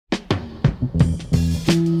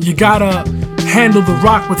You gotta handle the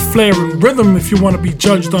rock with flair and rhythm if you wanna be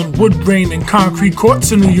judged on wood grain and concrete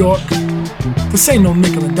courts in New York. This ain't no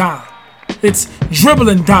nickel and dime. It's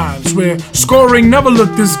dribbling dimes where scoring never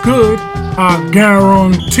looked this good, I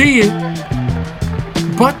guarantee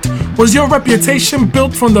it. But was your reputation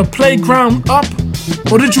built from the playground up?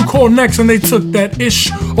 Or did you call next and they took that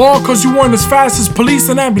ish? All cause you weren't as fast as police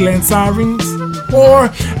and ambulance sirens? Or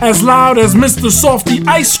as loud as Mr. Softy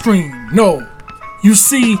Ice Cream? No. You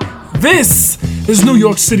see, this is New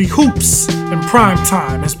York City hoops in prime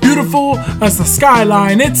time. As beautiful as the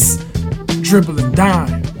skyline, it's dribbling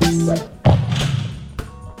dimes.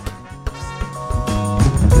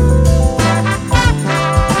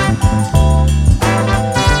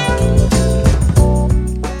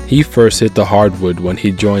 He first hit the hardwood when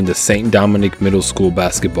he joined the St. Dominic Middle School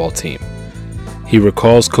basketball team. He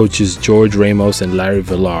recalls coaches George Ramos and Larry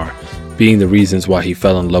Villar being the reasons why he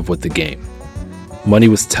fell in love with the game. Money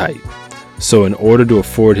was tight, so in order to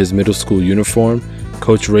afford his middle school uniform,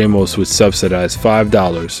 Coach Ramos would subsidize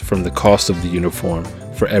 $5 from the cost of the uniform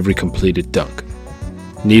for every completed dunk.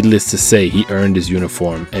 Needless to say, he earned his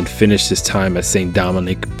uniform and finished his time at St.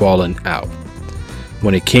 Dominic ballin' out.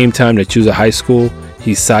 When it came time to choose a high school,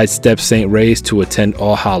 he sidestepped St. Ray's to attend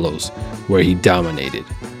All Hallows, where he dominated.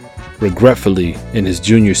 Regretfully, in his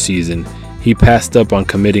junior season, he passed up on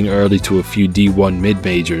committing early to a few D1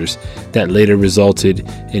 mid-majors that later resulted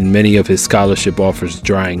in many of his scholarship offers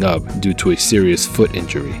drying up due to a serious foot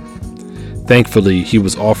injury. Thankfully, he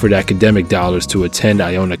was offered academic dollars to attend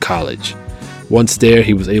Iona College. Once there,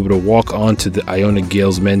 he was able to walk on to the Iona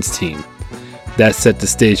Gales men's team. That set the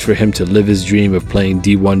stage for him to live his dream of playing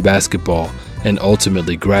D1 basketball and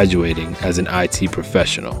ultimately graduating as an IT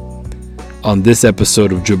professional. On this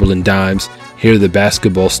episode of Dribbling Dimes, hear the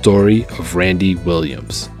basketball story of Randy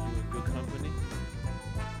Williams.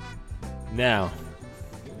 Now,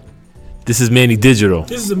 this is Manny Digital.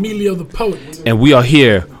 This is Emilio the Poet. And we are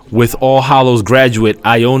here with All Hallows graduate,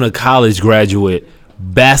 Iona College graduate,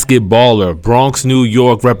 basketballer, Bronx, New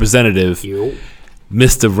York representative,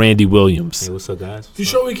 Mr. Randy Williams. Hey, what's up, guys? You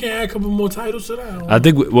sure we can't add a couple more titles to that? I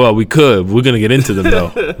think, we could. We're going to get into them,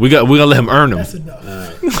 though. We're going to let him earn them. That's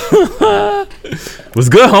enough. What's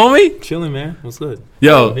good, homie? Chilling, man. What's good?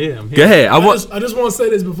 Yo, I'm here. Go ahead. I just want to say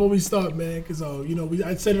this before we start, man, because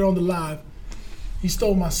I said it on the live. He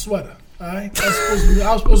stole my sweater. All right,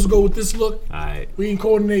 I was supposed to go with this look. All right. We didn't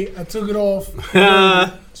coordinate. I took it off.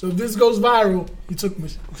 So if this goes viral, he took my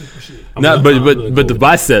shit. But the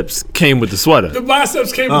biceps came with the sweater. The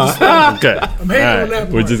biceps came with the sweater. Okay. I'm hating on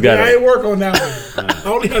that part. I ain't work on that one. I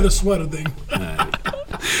only had the sweater thing.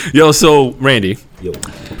 Yo, so Randy. Yo.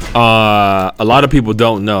 A lot of people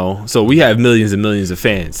don't know. So we have millions and millions of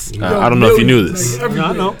fans. I don't know if you knew this. Like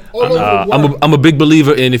I know. I'm a big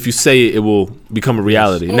believer in if you say it will become a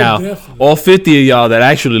reality. Oh, now, definitely. all 50 of y'all that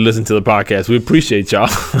actually listen to the podcast, we appreciate y'all.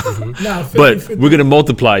 Nah, 50, but 50. we're gonna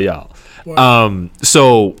multiply y'all. Wow.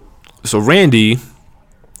 So Randy,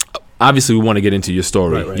 obviously we want to get into your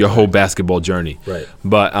story, Right, your whole basketball journey. Right.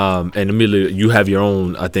 But and Amelia, you have your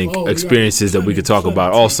own, I think, experiences that we could talk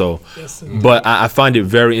about also. Yes, But I find it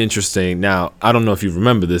very interesting. Now, I don't know if you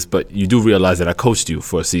remember this, but you do realize that I coached you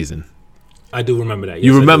for a season. I do remember that.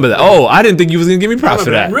 You Yes, remember that? Oh, I didn't think you was gonna give me props for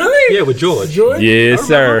that. Really? Yeah, with George. George? Yes,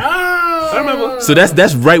 sir. I remember. So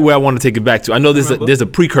that's right where I want to take it back to. I know there's a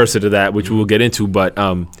precursor to that, which we will get into. But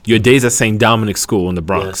your days at St. Dominic School in the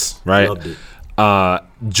Bronx, Yes, right? loved it.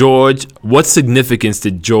 George, what significance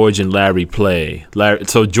did George and Larry play?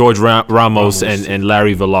 So George Ramos and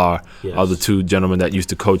Larry Villar Yes. are the two gentlemen that used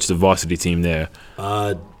to coach the varsity team there.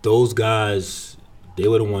 Those guys, they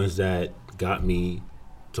were the ones that got me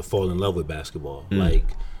to fall in love with basketball. Like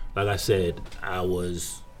I said, I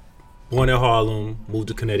was born in Harlem, moved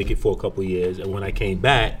to Connecticut for a couple of years, and when I came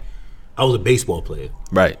back, I was a baseball player.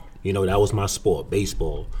 Right. You know, that was my sport,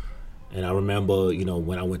 baseball. And I remember,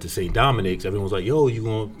 when I went to St. Dominic's, everyone was like, yo, you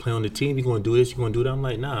going to play on the team? You going to do this? You going to do that? I'm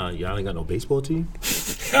like, nah, y'all ain't got no baseball team.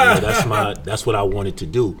 That's what I wanted to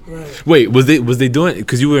do. Right. Wait, was they doing,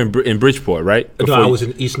 because you were in Bridgeport, right? No, I was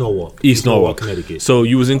in East Norwalk. East Norwalk, Connecticut. So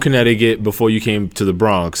you was in Connecticut before you came to the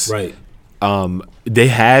Bronx. Right. They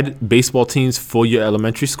had baseball teams for your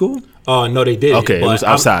elementary school? No, they did. Okay, it was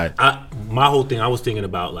outside. My whole thing, I was thinking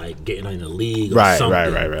about like getting in the league or Right.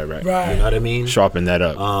 something. Right. You know what I mean? Sharpen that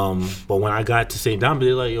up. But when I got to St. Dominic,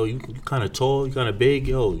 they're like, yo, you kind of tall, you kind of big,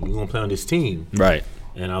 yo, you gonna play on this team? Right.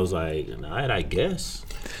 And I was like, all right, I guess.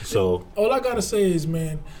 So All I gotta say is,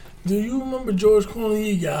 man, do you remember George calling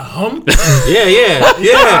you your hump?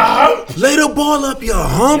 yeah. Lay the ball up, your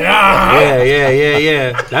hump.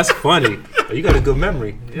 Yeah. That's funny. You got a good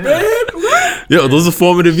memory. Yeah. Man, what? Yo, those are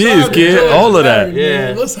formative years, kid. George All of Larry, that.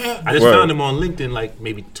 man. Yeah. What's happening? I just Word. found him on LinkedIn like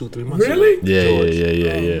maybe 2-3 months Really? ago.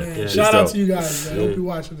 Yeah. Man, Yeah. shout out So- to you guys, man. I hope you're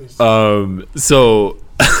watching this. So,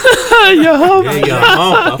 yo, Yeah, hump. I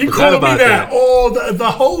he forgot called me about that. Oh, the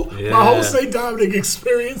whole my Yeah. whole St. Dominic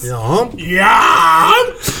experience. Yeah, hump. Yeah.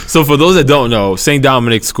 So for those that don't know, St.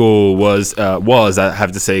 Dominic School was I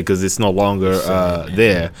have to say because it's no longer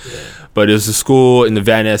there, but it was a school in the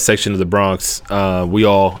Van Ness section of the Bronx. We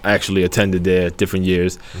all actually attended there different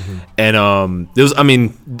years, and there was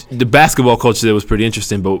the basketball culture there was pretty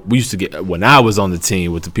interesting. But we used to get when I was on the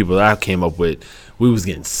team with the people that I came up with, we was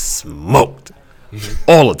getting smoked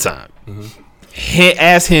all the time.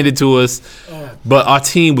 Ass handed to us, but our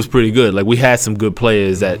team was pretty good. Like we had some good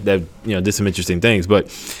players that did some interesting things. But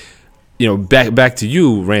back to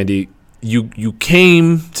you, Randy. You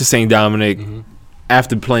came to St. Dominic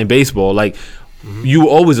after playing baseball. Like you were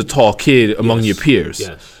always a tall kid among Yes. your peers.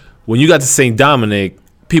 Yes. When you got to St. Dominic,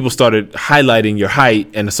 people started highlighting your height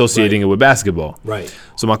and associating it with basketball. Right.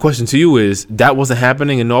 So my question to you is, that wasn't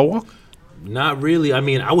happening in Norwalk? Not really. I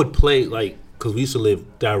mean, I would play because we used to live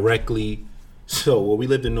directly. So when we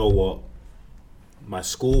lived in Norwalk, my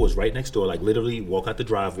school was right next door. Like literally, walk out the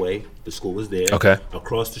driveway. The school was there. Okay.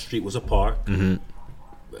 Across the street was a park.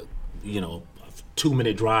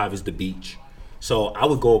 2-minute drive is the beach. So I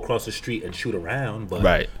would go across the street and shoot around. But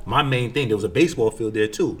Right. my main thing, there was a baseball field there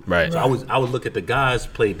too. Right. So I would look at the guys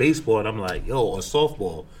play baseball, and I'm like, yo, or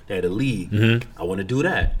softball. They had a league. I want to do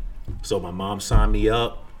that. So my mom signed me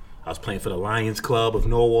up. I was playing for the Lions Club of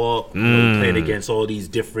Norwalk. Playing against all these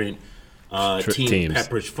different teams.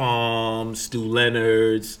 Pepperidge Farm, Stu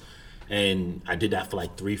Leonard's, and I did that for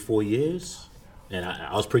like 3-4 years, and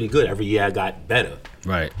I was pretty good. Every year I got better.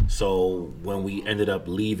 Right. So when we ended up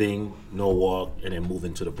leaving Norwalk and then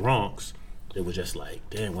moving to the Bronx, it was just like,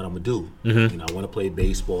 damn, what I'm gonna do? I want to play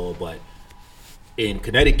baseball, but in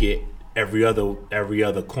Connecticut, every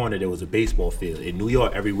other corner there was a baseball field. In New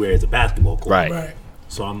York, everywhere is a basketball court. Right. Right.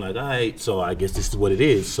 So I'm like, all right, so I guess this is what it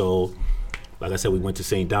is. So, like I said, we went to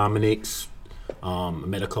St. Dominic's.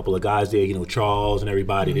 Met a couple of guys there, Charles and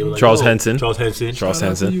everybody. They were like, Charles yo, Henson. Charles Henson. Charles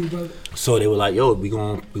Shout out to Henson. you, brother. So they were like, yo, we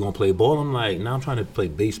gonna play ball. I'm like, nah, I'm trying to play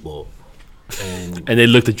baseball. And And they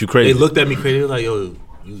looked at you crazy. they looked at me crazy. They were like, yo,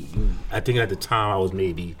 you. I think at the time I was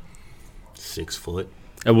maybe 6 foot,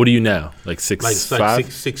 And what are you now? Like 6'5"? like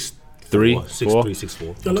 6'3", 3, 6'3", 4?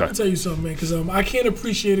 6'4". Yo, let Okay. me tell you something, man, because I can't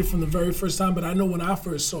appreciate it from the very first time, but I know when I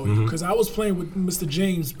first saw you, because I was playing with Mr.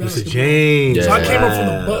 James Mr. basketball. James. So I came up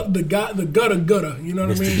Yeah. from the gutter, you know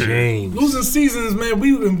what I Mr. mean? James. Losing seasons, man,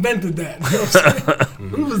 we invented that. You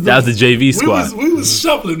know what I'm saying? That was the JV squad. We was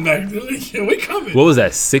shoveling back then. Like, yeah, we coming. What was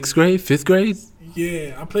that, 6th grade, 5th grade?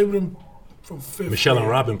 Yeah, I played with him from 5th Michelle and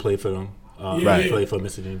grade. Robin played for them. Right. Played for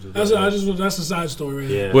Mr. James. That's a side story. Right?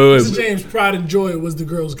 Yeah. Wait, Mr. James' Pride and Joy was the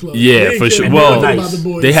girls' club. Yeah, They for ain't sure. caring Well, nothing nice. about the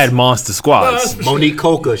boys. They had monster No, squads. that's for sure. Monique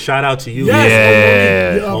Coca, shout out to you.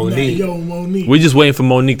 Yes, Yeah. Monique. Monique. Yo, Monique. We're just waiting for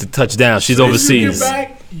Monique to touch down. She's If you overseas. get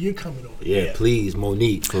back, you're coming over. Yeah, please,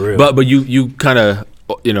 Monique, for real. But you kind of,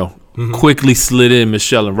 quickly slid in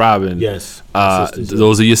Michelle and Robin. yes, my sisters,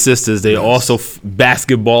 Those are your sisters. They also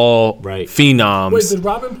basketball Right. phenoms. Wait, did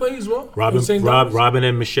Robin play as well? In St. Thomas? Robin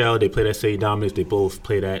and Michelle, they played at St. Dominic's. They both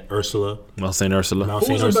played at Ursula. Mount St. Ursula. Mount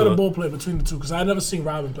Who was St. a better Ursula. ball player between the two? Because I never seen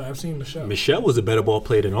Robin play. I've seen Michelle. Michelle was a better ball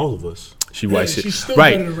player than all of us. She white Yeah, shit. she's still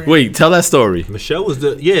better than Right. Randy. Wait, tell that story. Michelle was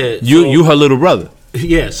the You her little brother.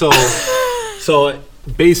 yeah. So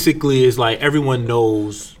basically, it's like everyone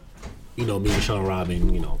knows, me, Michelle and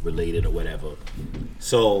Robin, related or whatever.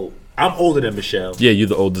 So I'm older than Michelle. Yeah, you're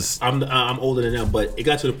the oldest. I'm older than them, but it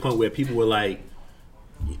got to the point where people were like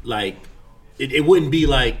it wouldn't be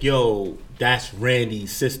like, yo, that's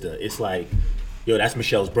Randy's sister. It's like, yo, that's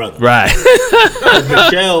Michelle's brother. Right.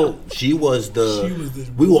 Michelle, she was the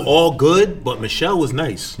we were all good, but Michelle was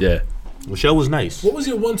nice. Yeah. Michelle was nice. What was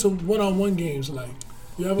your one-on-one games like?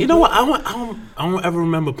 You know what? I don't ever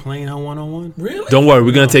remember playing her one-on-one. Really? Don't worry,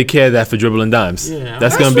 we're gonna take care of that for Dribbling Dimes. Yeah.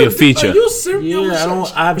 That's gonna be a feature. Are you serious? Yeah,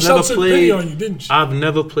 I've Michelle never took played. pity on you, didn't she? I've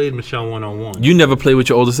never played Michelle one-on-one. You never played with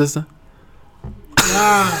your older sister?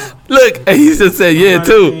 Nah. Look, and he just said yeah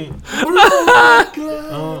too.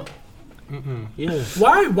 Yeah,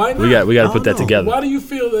 Why? Why not? We got to put that know. together. Why do you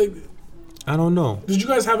feel like? I don't know. Did you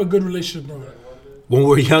guys have a good relationship, bro? When we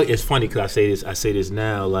were young, it's funny because I say this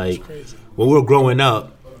now. Like Crazy. when we were growing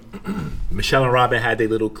up, Michelle and Robin had their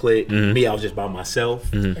little clique. Me, I was just by myself.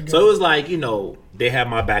 So it was like, they had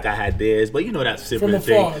my back, I had theirs. But that sibling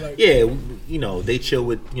From afar, thing. like- Yeah, they chill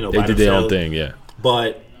with They by did their own themselves. thing, yeah.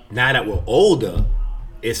 But now that we're older,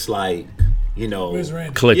 it's like you know, Where's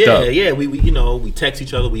Randy? Clicked up. Yeah, we text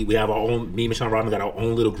each other. We have our own. Me and Sean Robin got our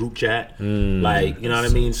own little group chat. Like, you know what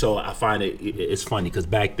I mean. So I find it's funny because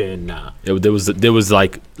back then, There was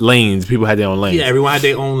like lanes. People had their own lanes. yeah, everyone had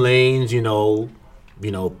their own lanes. You know,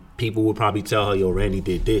 people would probably tell her, "Yo, Randy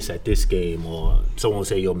did this at this game," or someone would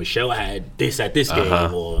say, "Yo, Michelle had this at this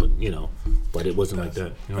game," or But it wasn't like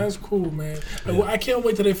that. You know? That's cool, man. Well, I can't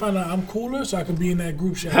wait till they find out I'm cooler, so I can be in that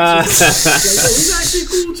group chat. So he's actually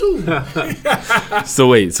cool too. So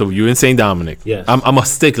wait, so you in St. Dominic? Yes. I'm a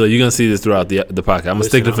stickler. You're gonna see this throughout the podcast. I'm a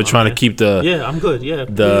stickler for trying to keep the Yeah, I'm good. Yeah,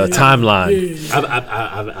 timeline.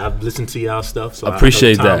 I've listened to y'all stuff. So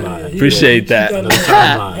Appreciate I know the that. timeline. Appreciate that.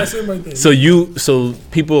 Timeline. That's it right there. So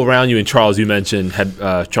people around you and Charles, you mentioned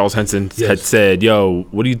had Charles Henson had said, "Yo,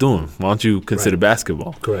 what are you doing? Why don't you consider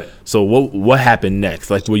basketball?" Correct. So what happened next?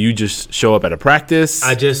 Like, will you just show up at a practice?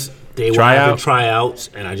 They were having tryouts,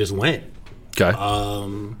 and I just went. Okay.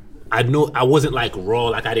 I know I wasn't like raw,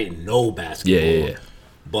 like I didn't know basketball. Yeah.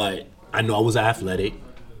 But I know I was athletic.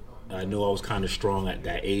 I know I was kind of strong at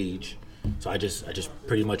that age, so I just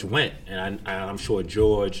pretty much went. And I'm sure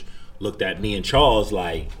George looked at me and Charles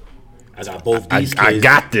like, I got both these kids. I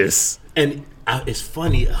got this. And it's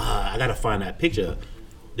funny. I gotta find that picture.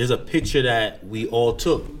 There's a picture that we all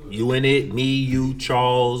took. You in it, me, you,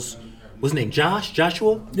 Charles. What's his name?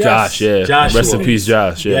 Joshua. Yes. Josh, yeah. Joshua. Rest in peace,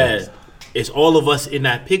 Josh. Yeah. It's all of us in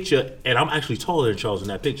that picture, and I'm actually taller than Charles in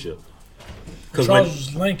that picture. Charles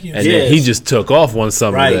was lanky. And then he just took off one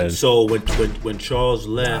summer. Right. Then. So when Charles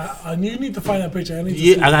left, you need to find that picture. I need to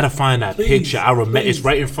see I gotta find that Please, picture. I remember please. it's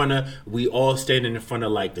right in front of. We all standing in front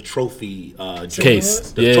of like the trophy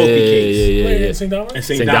Case. The trophy case. Wait, Yeah. in St. Dominic? And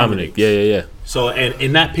St. Dominic. Yeah. So and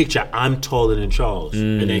in that picture, I'm taller than Charles,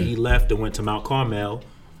 and then he left and went to Mount Carmel.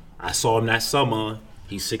 I saw him that summer.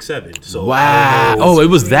 He's 6'7". So Wow. I don't know, Oh, it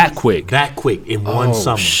was that quick. that quick in one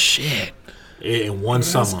summer. Shit. In one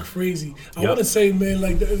That's summer. crazy. I Yep. want to say, man,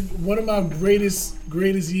 like one of my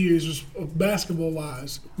greatest years was basketball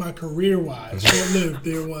wise, my career wise, short lived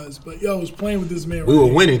there was. But yo, I was playing with this man. We right were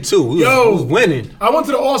here. winning too. We Yo. was winning. I went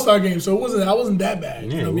to the All-Star game, so I wasn't that bad. Yeah,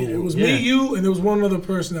 you know what I mean? It was yeah. me, you, and there was one other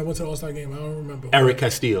person that went to the All-Star game. I don't remember. Eric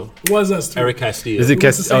Castillo. It was us too. Eric Castillo. Is it We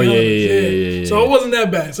went to Cast- Oh, St. yeah. Helens, So it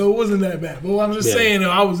wasn't that bad. But I'm just Yeah. saying,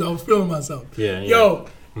 I was feeling myself. Yeah, yeah. Yo,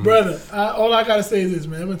 brother, all I gotta say is this,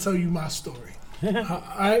 man. I'm gonna tell you my story. All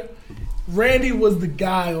right, Randy was the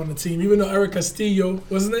guy on the team, even though Eric Castillo,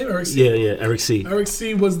 what's his name? Eric C. Yeah, Eric C. Eric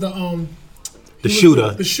C. was the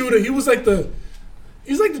shooter. The shooter. He was like the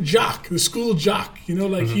jock, the school jock. You know,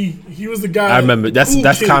 like he was the guy. I remember. That's cool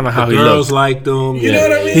kid. kind of how he Girls looked. liked him. You know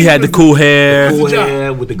what I mean? He had the cool hair. Cool He's a jock.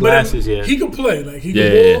 hair with the But glasses, yeah. He could play, like he Yeah,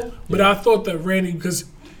 could yeah, ball. But I thought that Randy, because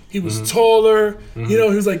he was taller, you know,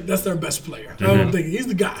 he was like, that's their best player. That's what I'm thinking. He's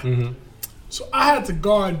the guy. So I had to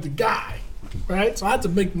guard the guy, right? So I had to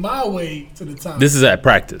make my way to the top. This is at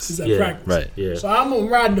practice. This is at Yeah, practice. right. Yeah. So I'm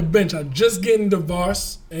riding the bench. I'm just getting to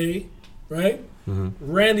Vars A, right?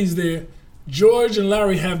 Randy's there. George and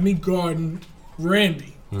Larry have me guarding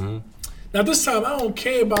Randy. Now this time I don't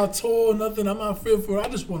care about tall, nothing. I'm not fearful. I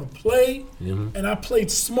just want to play, and I played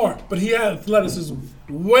smart. But he had athleticism,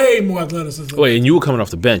 way more athleticism. Wait, and you were coming off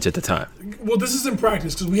the bench at the time. Well, this is in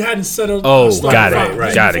practice because we hadn't set up. Oh, starting got it. five. Right. This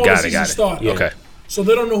is Got it, before got the it, season got it. started. Okay. So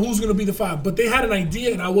they don't know who's going to be the five, but they had an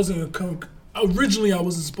idea, and I wasn't going to come. Originally, I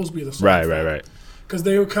wasn't supposed to be the starting Right. because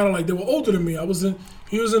they were kind of like they were older than me.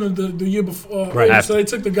 He was in the year before, Right. older, so they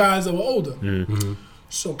took the guys that were older.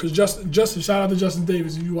 So because Justin, shout out to Justin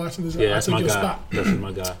Davis, if you watching this, Yeah, I that's take my your guy. spot. That's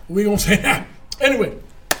my guy. We gonna say that anyway.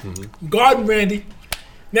 Guarding Randy.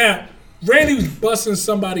 Now Randy was busting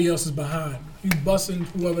somebody else's behind. He busting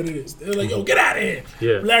whoever it is. They're like, "Yo, get out of here!"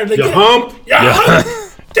 Yeah. Larry, like, Your "Get hump. hump. Get out of here!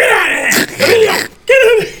 Get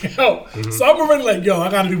out of here! Yo. So I'm already like, "Yo,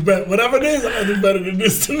 I gotta do better. Whatever it is, I gotta do better than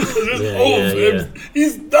this too. 'Cause it's Yeah, over. yeah.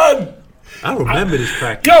 He's done." I remember this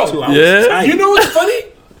practice Yo, too. I was yeah. tight. You know what's funny?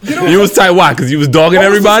 You know You was tight. Why? Because you was dogging what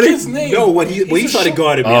was this everybody. kid's name? Yo, when he He's a started short-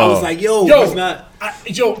 guarding me, I was like, yo, he's not.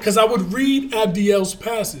 because I would read Abdiel's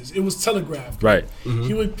passes. It was telegraphed. Right.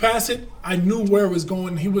 He would pass it. I knew where it was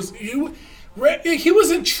going. He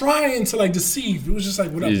wasn't trying to like deceive. It was just like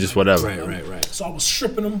whatever. Just whatever. Right. So I was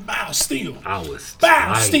stripping him. Bow, steal. I was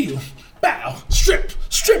Bow, tight. steal. Bow, strip,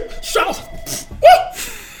 shot.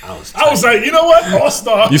 I I was like, you know what? All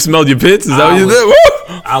star. You smelled your pits? Is that what you was- did?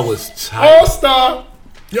 Woo! I was tight. All star.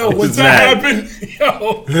 Yo, when is that that? happened,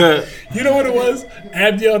 yo, you know what it was?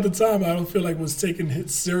 Abdiel at the time, I don't feel like was taking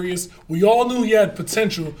hits serious. We all knew he had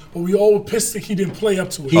potential, but we all were pissed that he didn't play up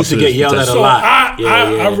to it. He used to get yelled at a So lot.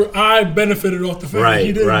 I benefited off the fact that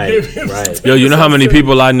he didn't give him. Right. Yo, you know how many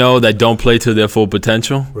people I know that don't play to their full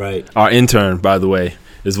potential? Right. Our intern, by the way,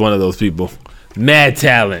 is one of those people. Mad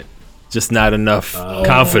talent, just not enough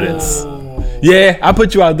confidence. Yeah, I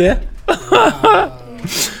put you out there.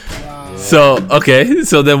 So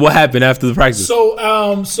so then what happened after the practice? So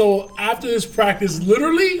after this practice,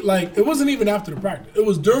 literally, like it wasn't even after the practice. It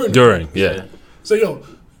was during. Yeah. So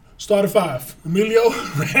started 5. Emilio,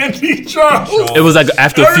 Randy, Charles. It was like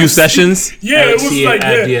after a few sessions. Yeah, it was T like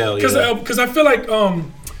Abdiel, because I feel like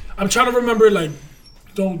I'm trying to remember, like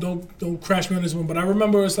don't crash me on this one, but I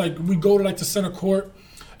remember it's like we go to like the center court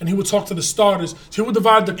and he would talk to the starters. So he would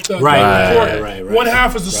divide the court. Right. One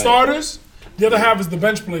half is the starters, the other half is the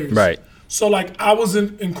bench players. Right. So like I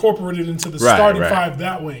wasn't incorporated into the starting 5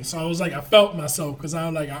 that way. So I was like I felt myself because I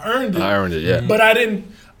earned it. I earned it, yeah. But I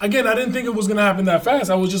didn't think it was gonna happen that fast.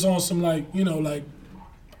 I was just on some like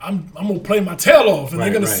I'm gonna play my tail off and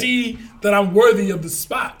they're gonna see that I'm worthy of the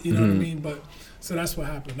spot. You know what I mean? But so that's what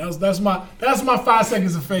happened. That's my 5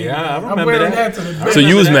 seconds of fame. Yeah, I I'm remember wearing that. to the bit. So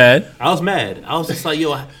you was mad? I was mad. I was just like,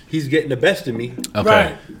 yo, he's getting the best of me. Okay.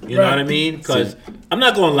 Right. You know what I mean? Because I'm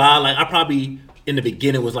not gonna lie, like I probably in the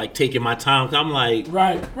beginning was like taking my time. Cause I'm like,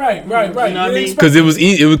 Right. You know what I mean? Because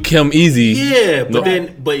it would come easy. Yeah,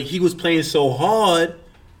 but he was playing so hard,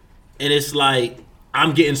 and it's like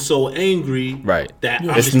I'm getting so angry, that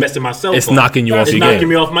I'm just messing myself. It's up. knocking you off It's your knocking game.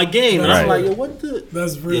 me off my game. And I'm Right. like, yo, what the?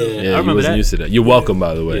 That's real. Yeah. Yeah, I you remember wasn't that. used to that. You're welcome,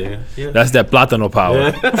 by the way. Yeah. That's that plátano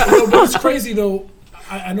power. But it's crazy though.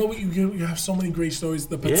 I know you have so many great stories.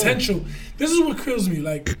 The potential. This is what kills me.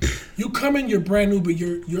 Like, you come in, you're brand new, but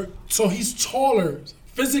you're so he's taller,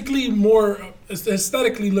 physically more,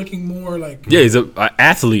 aesthetically looking more like. Yeah, he's an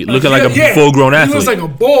athlete, looking like a full-grown He athlete. looks like a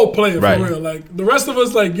ball player Right. for real. Like the rest of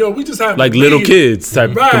us, like we just have like little kids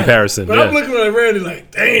type comparison. But yeah. I'm looking at Randy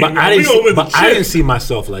like, dang. But man, we over the I didn't chip. see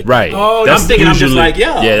myself like Right. that. Oh, That's I'm thinking I'm just usually- like,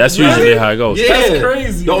 yeah. Yeah, that's usually how it goes. Yeah. That's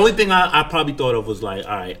crazy. The only thing I probably thought of was like,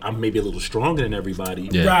 all right, I'm maybe a little stronger than everybody.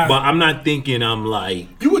 Yeah. Right. But I'm not thinking I'm like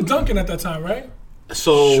You were dunking at that time, right?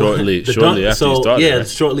 so Shortly after you started, Yeah, right?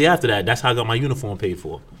 shortly after that. That's how I got my uniform paid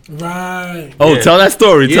for. Right. Oh, Yeah. tell that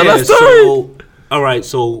story. Tell that story. So, all right,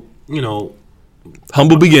 so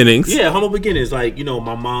Humble beginnings. yeah, humble beginnings. Like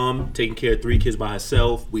my mom taking care of 3 kids by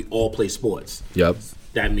herself. We all play sports. Yep.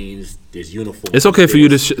 That means there's uniforms. It's okay for you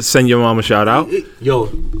to send your mom a shout out. Yo,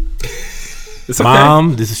 It's okay.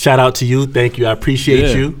 Mom, this is a shout out to you. Thank you. I appreciate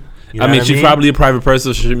Yeah. you. You know I mean, what she's probably a private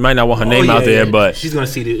person, so she might not want her name out there, but she's gonna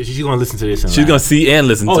see this. She's gonna listen to this. And she's laugh. gonna see and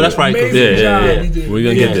listen to Oh, that's it. right. Amazing job yeah. you did. We're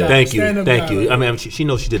gonna Amazing get there. job. Thank you, Stand-up thank you. guy. I mean, she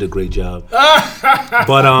knows she did a great job.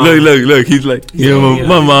 But Look. He's like,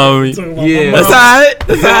 my mommy. Talking about Yeah. my That's mom. alright.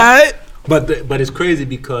 That's alright. But it's crazy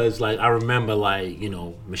because like I remember like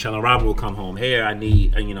Michelle and Robert will come home. Hey, I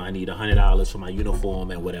need $100 for my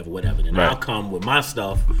uniform and whatever. And Right. I'll come with my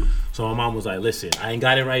stuff. So my mom was like, listen, I ain't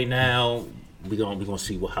got it right now. We gonna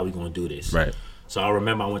see how we gonna do this. Right. So I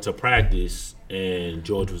remember I went to practice and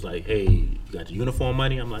George was like, hey, you got the uniform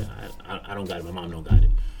money? I'm like, I don't got it. My mom don't got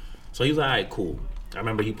it. So he was like, all right, cool. I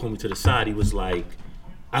remember he pulled me to the side. He was like,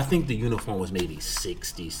 I think the uniform was maybe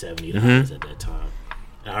 $60, $70 at that time.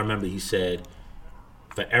 And I remember he said,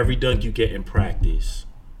 for every dunk you get in practice,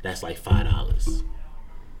 that's like $5.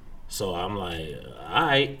 So I'm like, all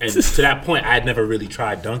right. And to that point, I had never really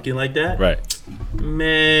tried dunking like that. Right.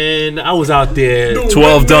 Man, I was out there.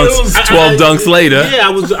 12 dunks. 12 dunks later. Yeah,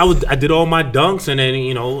 I did all my dunks, and then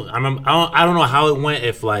I remember I don't know how it went.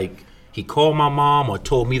 If like he called my mom or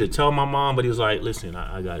told me to tell my mom, but he was like, "Listen,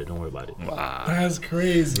 I got it. Don't worry about it." That's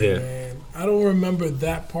crazy, Yeah. man. I don't remember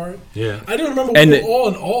that part. Yeah. I didn't remember And we were it- all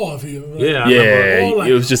in awe of you. Yeah, I remember. all, like,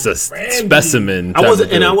 It was just a Randy. specimen. I type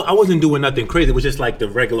wasn't, of and thing. I wasn't doing nothing crazy. It was just like the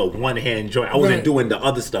regular one hand joint. I wasn't Right. doing the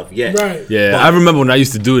other stuff yet. Right. Yeah, But- I remember when I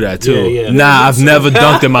used to do that too. Yeah. Nah, I've never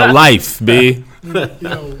dunked in my life, B.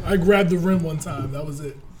 I grabbed the rim one time. That was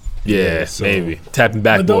it. Yeah, so- maybe tapping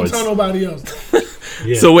But don't backboards. tell nobody else.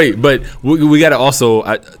 Yeah. So wait, but we got to also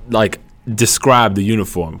like describe the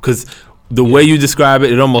uniform because the way you describe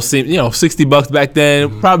it, it almost seems $60 back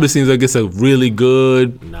then probably seems like it's a really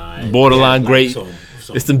good, Nah, borderline yeah, great. some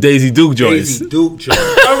It's some Daisy Duke joints. Daisy Duke joint.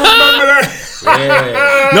 I remember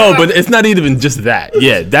that. Yeah, No, but it's not even just that.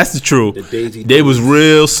 Yeah, that's the truth. The Daisy They Dukes. was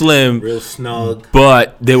real slim, real snug.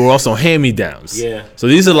 but they were also hand-me-downs. Yeah. So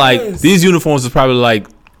these are like Yes. these uniforms are probably like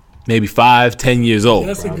maybe 5-10 years old.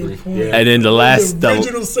 That's a good point. Yeah. And then the last, The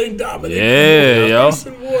original St. Dominic. yeah, yo,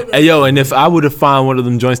 Mason wore that. hey yo, and if I would have found one of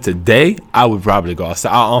them joints today, I would probably go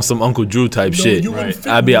outside on some Uncle Drew type No, shit. you wouldn't fit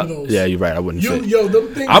I'd be one out. of those. Yeah, you're right. I wouldn't fit.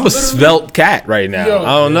 Them things I'm a literally- svelte cat right now. Yo, I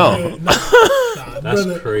don't know. yeah, nah, That's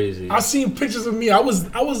brother. crazy. I seen pictures of me. I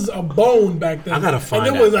was a bone back then. I gotta find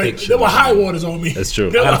and that there was like picture, there were man. high waters on me. That's true.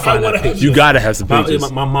 There I were gotta high find that water picture. episodes. You gotta have some My,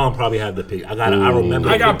 pictures. my mom probably have the picture. I remember.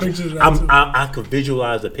 I the got picture. pictures of that too. I could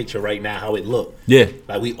visualize the picture right now how it looked. Yeah.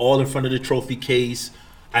 Like we all in front of the trophy case.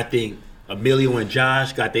 I think Emilio and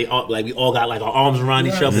Josh got we all got like our arms around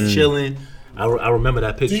each other chilling. I remember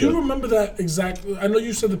that picture. Do you remember that exact? I know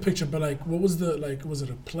you said the picture, but like, what was was it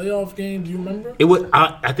a playoff game? Do you remember? It was.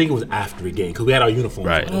 I think it was after a game because we had our uniforms.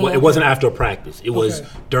 Right. On. It wasn't after a practice. It was Okay.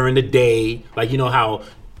 during the day. Like you know how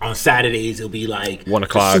on Saturdays it'll be like 1 the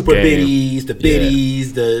o'clock super game. biddies, the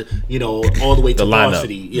biddies, the all the way to The lineup.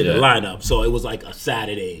 varsity. Yeah, the Yeah. lineup. So it was like a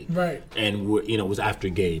Saturday. Right. And it was after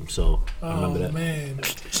a game. So I remember that. Man,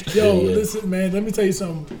 yo, Yeah. listen, man. Let me tell you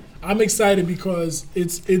something. I'm excited because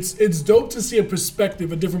it's dope to see a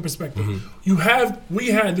different perspective. We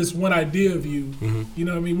had this one idea of you. You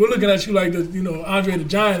know what I mean? We're looking at you like Andre the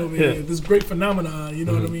Giant over here, this great phenomenon. You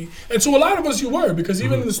know what I mean? And to a lot of us, you were because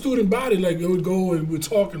even in the student body, like it would go and we'd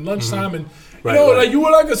talk at lunchtime and. Right, like you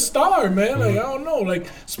were like a star, man. Like I don't know. Like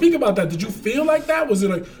speak about that. Did you feel like that? Was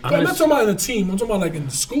it like? I'm not talking about in the team. I'm talking about like in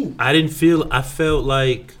the school. I didn't feel. I felt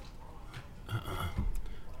like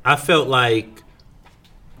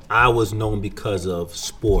I was known because of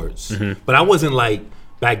sports, but I wasn't like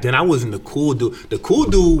back then. I wasn't the cool dude. The cool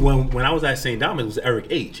dude when I was at St. Dominic was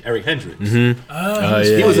Eric Hendricks. He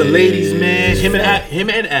was a ladies' man. Him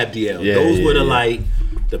and Abdiel. Those were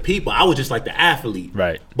the people. I was just like the athlete.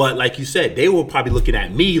 Right. But like you said, they were probably looking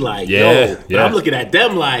at me like, Yeah, but yeah. I'm looking at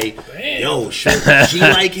them like, yo, should she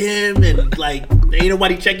like him? And like, ain't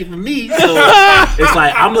nobody checking for me. So it's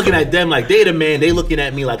like, I'm looking at them like they the man. They looking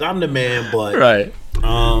at me like I'm the man. But Right.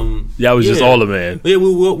 Yeah, I was just all the man. yeah, we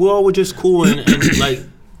all were just cool and like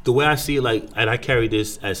the way I see it, like, and I carry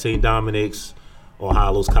this at St. Dominic's or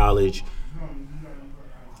Hollows College.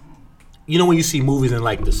 You know when you see movies and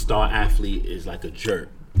like the star athlete is like a jerk.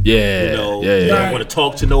 Yeah. You know, yeah. they don't want to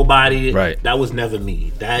talk to nobody. Right. That was never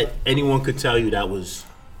me. That anyone could tell you that's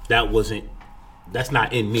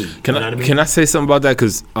not in me. Can you know what I mean? Can I say something about that?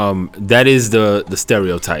 Because that is the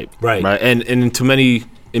stereotype, Right. Right, and in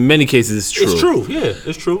many cases it's true. It's true. Yeah,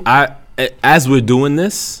 it's true. As we're doing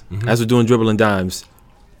this, as we're doing Dribbling Dimes,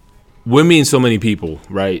 we're meeting so many people,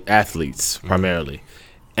 right? Athletes primarily.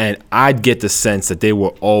 And I'd get the sense that they were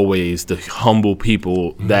always the humble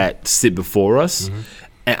people that sit before us.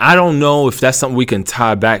 And I don't know if that's something we can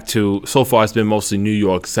tie back to. So far, it's been mostly New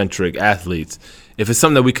York-centric athletes. If it's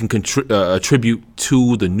something that we can attribute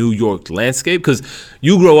to the New York landscape, because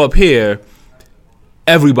you grow up here,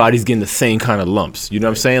 everybody's getting the same kind of lumps. You know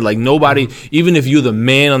what I'm saying? Like nobody, even if you're the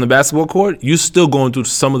man on the basketball court, you're still going through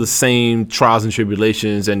some of the same trials and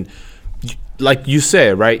tribulations. And like you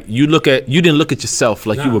said, right? You didn't look at yourself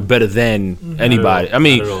like you were better than anybody. I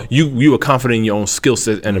mean, Not at all. you were confident in your own skill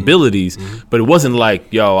set and abilities, but it wasn't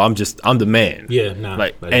like, yo, I'm the man. Yeah, nah,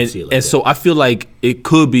 Like, I didn't see it like that. so I feel like it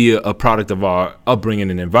could be a product of our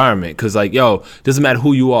upbringing and environment. Because like, yo, doesn't matter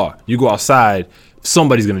who you are. You go outside,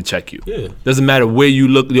 somebody's gonna check you. Yeah. Doesn't matter where you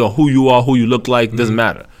look, who you are, who you look like. Doesn't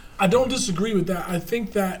matter. I don't disagree with that. I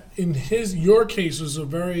think that in your case was a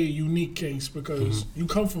very unique case because you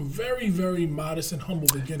come from very, very modest and humble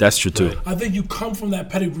beginnings. That's true too. I think you come from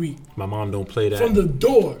that pedigree My mom don't play that. from the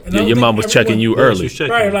door. And I Yeah, don't your think mom was checking you everyone- early. she's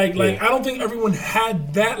checking. Right, like Yeah. I don't think everyone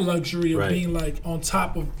had that luxury of Right. being like on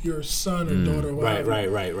top of your son or daughter. Or Right,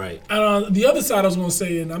 whatever. right. And on the other side, I was gonna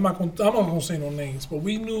say, and I'm not gonna say no names, but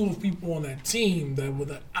we knew of people on that team that were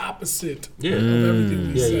the opposite Yeah. of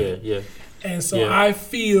everything we said. Yeah. And so Yeah. I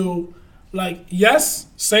feel like, yes,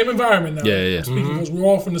 same environment now. Yeah. I'm speaking because we're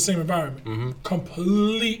all from the same environment.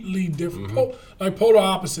 Completely different, like polar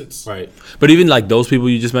opposites. Right. But even like those people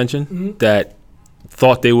you just mentioned that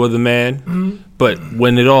thought they were the man, but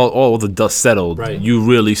when it all the dust settled, Right. you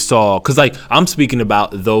really saw. Because like I'm speaking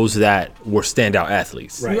about those that were standout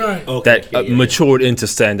athletes. Right. Okay. That matured into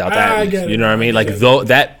standout I athletes. get it. You know what I mean? I Like get it. though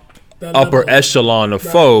that That upper level. echelon of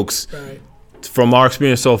folks, Right. from our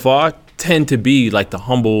experience so far, tend to be like the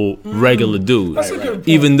humble, regular dude. That's a good point.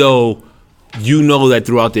 Even though you know that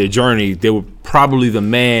throughout their journey, they were probably the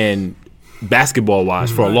man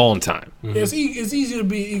basketball-wise for a long time. Yeah, it's easy to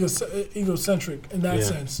be egocentric in that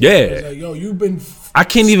sense. Yeah. It's like, yo, you've been I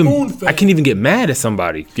can't even spoon-fed. get mad at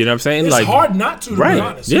somebody. You know what I'm saying? It's like hard not to right, be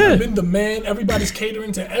honest. yeah. You've been the man. Everybody's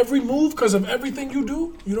catering to every move because of everything you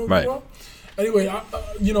do. You don't Right. get wrong. Anyway,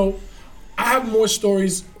 I have more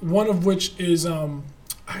stories. One of which is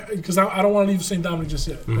because I don't want to leave St. Dominic just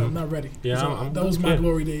yet. I'm not ready. Yeah, So I'm that was good. my Yeah.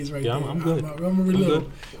 glory days right Yeah, there. I'm good. I'm really little.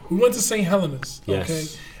 good. We went to St. Helena's.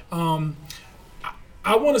 Yes. Okay.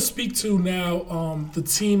 I want to speak to now the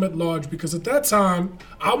team at large because at that time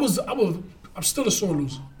I was I'm still a sore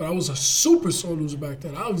loser, but I was a super sore loser back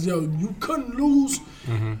then. You couldn't lose.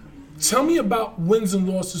 Mm-hmm. Tell me about wins and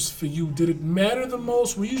losses for you. Did it matter the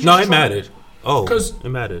most? Were you just No, it trying- mattered. Oh, 'Cause- it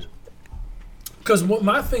mattered. Because what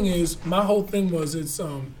my thing is, my whole thing was,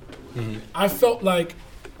 I felt like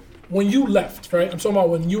when you left, right? I'm talking about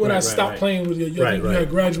when you and I Right, stopped right. playing with you. You Right, right. had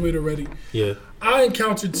graduated already. Yeah. I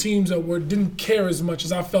encountered teams that didn't care as much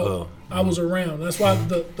as I felt Oh, I was around. That's why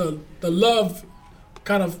the love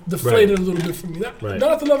kind of deflated a little bit for me.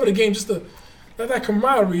 Not the love of the game, just that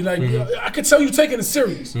camaraderie. Like I could tell you taking it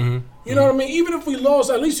serious. You know what I mean? Even if we lost,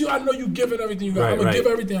 at least I know you giving everything you got. Right, I'm gonna right. give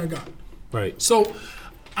everything I got. Right. So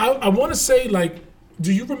I want to say, like,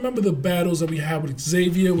 do you remember the battles that we had with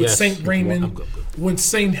Xavier, with Yes. St. Raymond, I'm good. with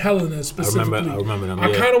St. Helena specifically? I remember them, I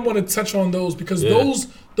yeah. kind of want to touch on those because Yeah.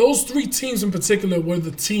 those three teams in particular were the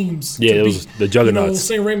teams. Yeah, to it was beat. the juggernauts.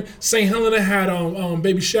 St. Raymond, St. Helena had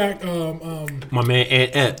Baby Shaq, My man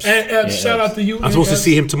Ant Epps. and Epps. Shout out to you. I'm supposed to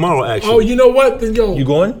see him tomorrow. Actually. Oh, you know what? Then yo, You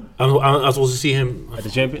going I'm supposed to see him. at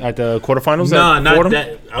the quarterfinals? Nah, at not Fordham?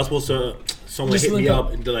 that. I was supposed to. Someone Just hit me link up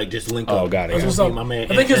up. and like just link Oh, up. got it. That's Yeah. what's up. My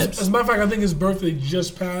man I think Ant Epps. as a matter of fact, I think his birthday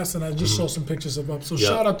just passed, and I just saw some pictures of up. So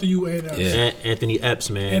shout out to you and Epps. Yeah. Anthony Epps,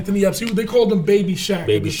 man. Anthony Epps. They called him Baby Shaq.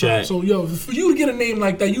 Baby at the time. Shaq. So yo, for you to get a name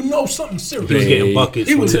like that, you know something serious. He was getting Hey. buckets.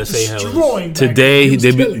 He when was he St. Helens. destroying. back Today then. He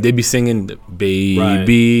was killing. they be singing Baby Right.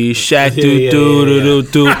 Shaq Yeah, do yeah, do yeah, do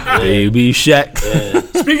do do Baby Shaq.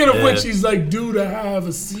 Speaking of which, he's like due to have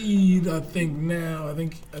a seed. I think now.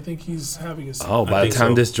 I think he's having a seed. Oh, by the think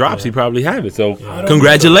time so. this drops, Yeah. he probably have it. So I don't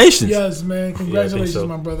congratulations. know. Yes, man. Congratulations, so.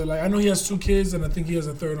 my brother. Like I know he has 2 kids, and I think he has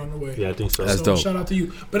a third on the way. Yeah, I think so. That's So dope. shout out to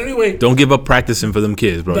you. But anyway, Don't give up practicing for them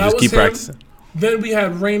kids, bro. that Just was keep him. practicing. Then we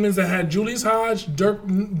had Raymonds that had Julius Hodge, Dirk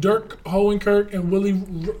Hohenkirk, and Really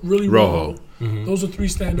Rojo. Rojo. Those are 3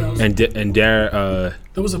 standouts. And Darren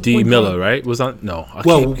There was a D point Miller, guard. right? Was on no. I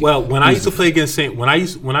Well, can't- well, when I used to play against Saint, when I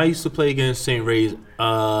used to play against St. Ray's,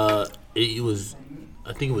 it was,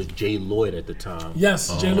 I think it was Jay Lloyd at the time. Yes,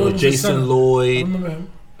 Jay Lloyd was the center. Jason I Lloyd, remember him.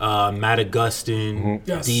 Matt Augustine,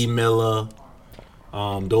 Yes. D Miller.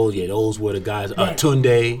 Those were the guys. Right.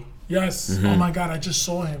 Tunde. Yes. Oh my God, I just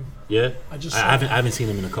saw him. Yeah, I just I saw haven't seen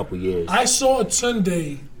him in a couple years. I saw a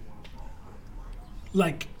Tunde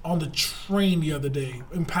like on the train the other day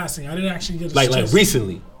in passing. I didn't actually get a like chance.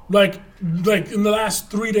 recently. like in the last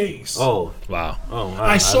 3 days. Oh, wow.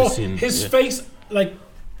 I saw haven't seen- his yeah. face, like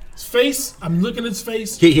his face. I'm looking at his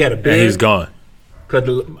face. He had a beard. And he's gone. Cause I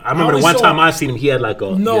remember only the one saw- time I seen him, he had like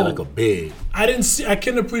a beard. I didn't see. I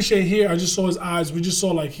couldn't appreciate here. I just saw his eyes. We just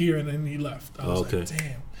saw like here, and then he left. I was Okay. like,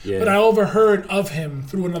 damn. Yeah. But I overheard of him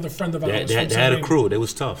through another friend of ours. They from had a Pennsylvania. crew. They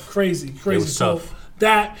was tough. Crazy. was So tough.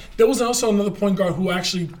 that there was also another point guard who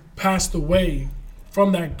actually passed away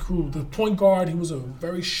from that crew. The point guard, he was a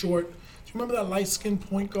very short. Do you remember that light skinned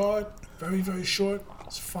point guard? Very, very short.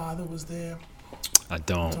 His father was there. I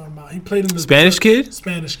don't. Talking about, he played in the Spanish kid?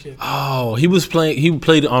 Spanish kid. Oh, he was playing. He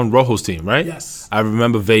played on Rojo's team, right? Yes. I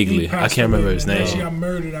remember He vaguely. I passed can't remember away, his man. He name. got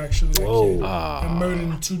murdered actually. That Whoa. kid. Got murdered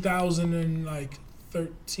in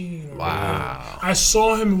 2013. Or Wow. whatever. I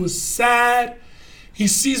saw him. It was sad. He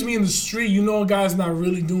sees me in the street. You know, a guy's not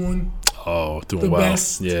really doing Oh, doing the well.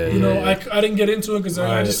 best. Yeah, You know, yeah. I didn't get into it because I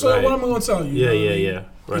Right, just saw right. what am I going to tell you? Yeah, you know yeah, what I mean? yeah. Get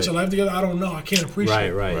Right. your life together. I don't know. I can't appreciate Right,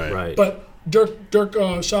 it. right, right. But Dirk,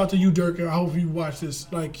 shout out to you, Dirk. I hope you watch this.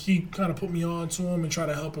 Like he kind of put me on to him and try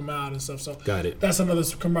to help him out and stuff. So Got it. That's another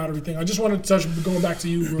camaraderie thing. I just want to touch. Going back to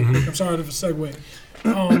you real quick. I'm sorry to segue.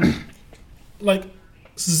 Like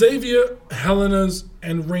Xavier, Helena's,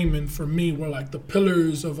 and Raymond for me were like the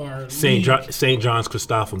pillars of our St. league. John's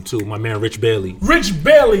Christopham too. My man Rich Bailey. Rich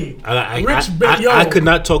Bailey. I could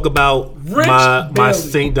not talk about Rich my Bailey.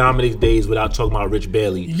 St. Dominic's days without talking about Rich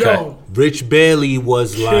Bailey. Yo, Rich Bailey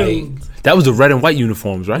was like killed. That was the red and white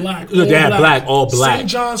uniforms, right? Black. Look, they had black, all black. St.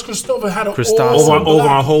 John's Christopher had an Christopher. all over black.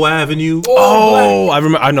 on Whole Avenue. All Oh, black. I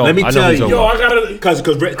remember. I know. Let me I know tell who you. you're Yo, talking I about. gotta. Cause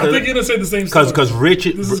I think you're gonna say the same story. Cause Rich,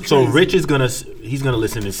 This is so crazy. Rich is he's gonna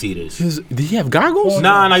listen and see this. Did he have goggles?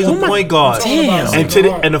 Nah, he's a point guard. talking about And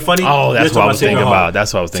Sacred and the funny, Oh, that's you're what I talking was thinking Sacred about. Heart.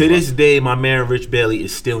 That's what I was To thinking this day, my man Rich Bailey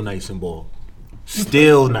is still nice in ball.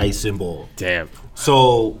 Still nice in ball. Damn.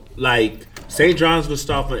 So like St. John's was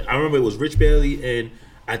stopping. I remember it was Rich Bailey and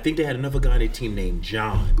I think they had another guy on their team named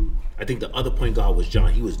John. I think the other point guard was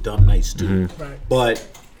John. He was dumb nice too. Right. But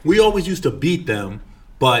we always used to beat them.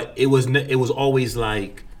 But it was always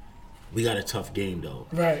like we got a tough game though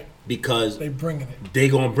Right. because They bringing it. they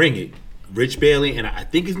gonna bring it. Rich Bailey and I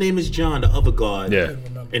think his name is John, the other guard. Yeah.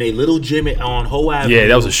 In a little gym on Whole Avenue. Yeah,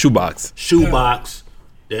 that was a shoebox. shoebox.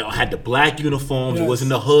 They had the black uniforms. It Yes. was in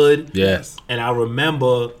the hood. Yes. And I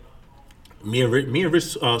remember me and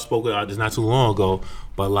Rich spoke about this not too long ago,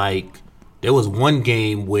 but like there was one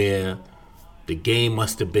game where the game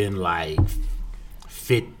must have been like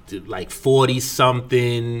 40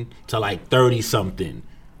 something to like 30 something.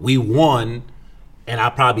 We won, and I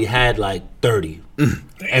probably had like 30,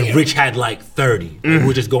 and Rich had like 30. And we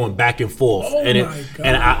were just going back and forth. Oh and my God.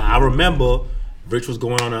 And I remember Rich was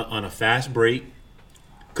going on a fast break.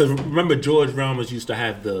 Because remember, George Ramos used to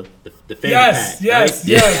have the fanny pack, yes.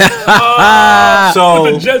 So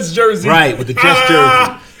With the Jets jersey. right, with the Jets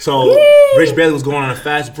jersey. So Rich Bailey was going on a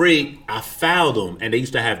fast break. I fouled him, and they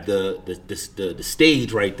used to have the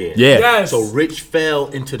stage right there. Yeah. Yes. So Rich fell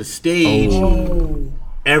into the stage. Oh,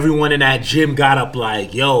 Everyone in that gym got up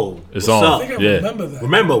like, "Yo, It's what's on. up?" I think I Yeah. remember that.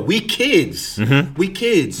 Remember, we kids. We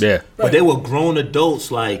kids. Yeah. But they were grown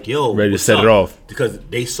adults like, "Yo, Ready to what's set up?" it off. Because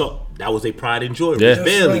they saw that was their pride and joy. Yeah. Rich That's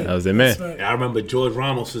Bailey. right. That was their man. That's right. And I remember George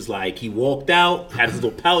Ramos was like, he walked out, had his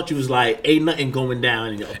little pouch. He was like, "Ain't nothing going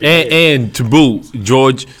down." And to boot,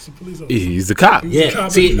 George, Police officer. he's the cop. yeah,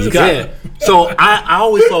 cop see, in the yeah. So I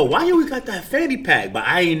always thought, why you got that fanny pack? But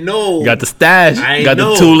I ain't know. You got the stash. I You ain't got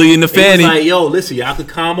know. the toolie in the It fanny. was like, yo, listen, y'all could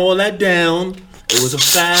calm all that down. It was a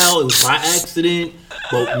foul. It was by accident.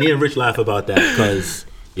 But me and Rich laugh about that because,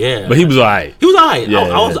 yeah. But he was all right. He was all right. Yeah,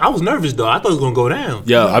 I was nervous, though. I thought it was going to go down.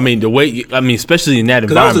 Yeah, I mean, especially in that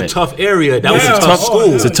Because that was a environment. tough area. That was Yeah. a tough Oh, school.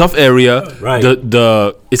 yeah. It's a tough area. Right.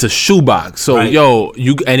 It's a shoebox. So, Right.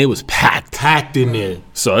 and it was packed. Packed in there.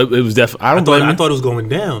 So it was definitely, I don't blame I you. thought it was going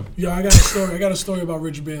down. Yo, I got a story. I got a story about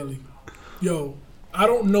Rich Bailey. Yo, I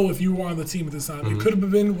don't know if you were on the team at this time. It could have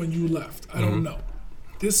been when you left. I don't know.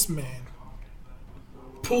 This man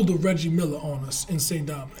pulled a Reggie Miller on us in St.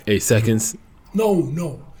 Dominic. 8 seconds.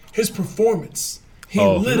 No. His performance. He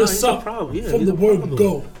Oh. lit No, us he's a up problem. Yeah, from he's the a word problem.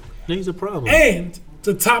 go. He's a problem. And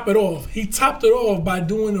to top it off, he topped it off by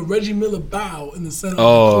doing a Reggie Miller bow in the center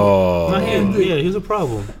Oh. of the court. Yeah, he's a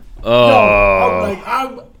problem.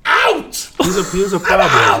 I'm out. He's a I'm problem.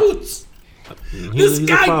 out. This He's a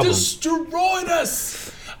guy problem. destroyed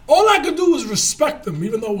us. All I could do was respect him,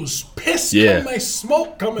 even though it was piss Yeah. coming, like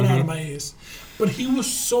smoke coming out of my ears. But he was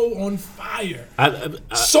so on fire, I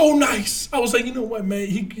so nice. I was like, you know what, man?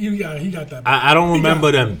 He got that. I don't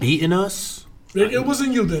remember them beating us. It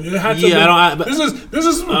wasn't you then. It had to. Yeah, be, this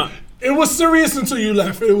is. It was serious until you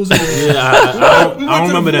left. It was. Yeah, I We went don't to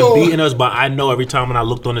remember the them floor. beating us, but I know every time when I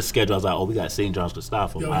looked on the schedule, I was like, "Oh, we got St. John's to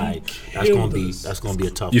stop them. Yo, All right, he that's gonna killed us. be a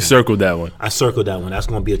tough You one." circled that one. I circled that one. That's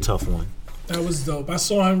gonna be a tough one. That was dope. I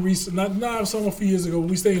saw him recently. I saw him a few years ago.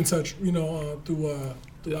 We stay in touch, through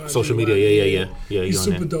IG, Social media, right? yeah. He's on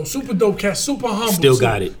super there. dope. Super dope cat. Super humble. Still too.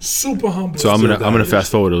 got it. Super humble. So I'm Still gonna got it.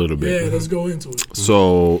 fast forward a little bit. Yeah, let's go into it.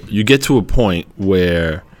 So you get to a point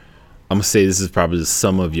where I'm gonna say this is probably the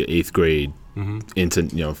summer of your 8th grade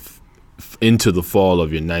into into the fall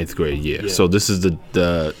of your 9th grade year. Yeah. So this is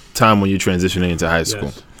the time when you're transitioning into high school.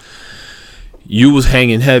 Yes. You was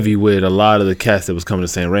hanging heavy with a lot of the cats that was coming to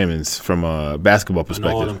St. Raymond's from a basketball I know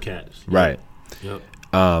all them perspective, cats. right? Yep.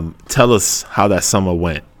 Tell us how that summer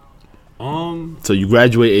went. Um. So you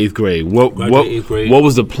graduate 8th grade. What Graduate 8th grade. What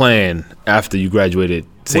was the plan after you graduated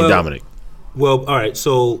St. Well, Dominic? Well, all right.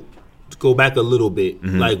 So to go back a little bit,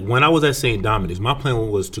 Mm-hmm. like when I was at St. Dominic's, my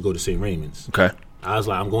plan was to go to St. Raymond's. Okay. I was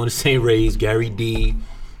like, I'm going to St. Ray's, Gary D.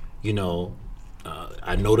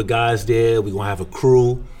 I know the guys there. We're gonna have a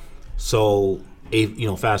crew. So,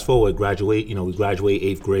 fast forward, graduate. We graduate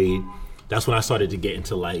 8th grade. That's when I started to get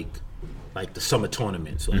into like the summer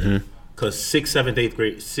tournaments. Because 6th, 7th, 8th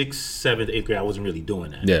grade, 6th, 7th, 8th grade, I wasn't really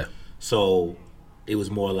doing that. Yeah. So it was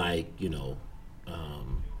more like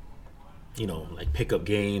like pickup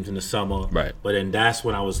games in the summer. Right. But then that's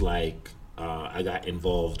when I was like, I got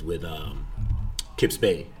involved with Kips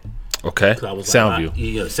Bay. Okay. 'Cause I was Soundview.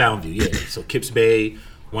 Soundview, yeah. So Kips Bay,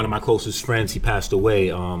 one of my closest friends, he passed away.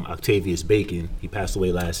 Octavius Bacon, he passed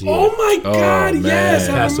away last year. Oh my God! man. Yes,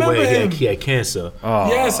 He I passed remember away. him. He had cancer.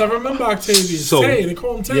 Yes, I remember Octavius. So- Tay, they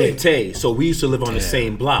call him Tay. Yeah, Tay. So we used to live on the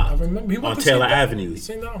same block. I remember. He went on to Taylor St. Avenue.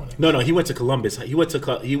 St. Dominic. No, he went to Columbus. He went to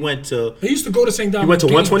He used to go to St. Dominic. he went to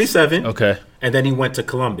games. 127. Okay. And then he went to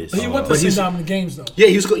Columbus. He went to But St. he's- Dominic games though. Yeah,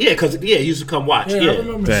 he used to go, he used to come watch. Yeah, Yeah, I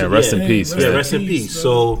remember. Damn, shit. rest in Yeah, peace, Yeah, man. rest in peace. bro.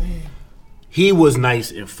 So Damn. he was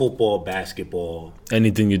nice in football, basketball,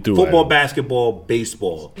 Anything you do. football, Adam. basketball,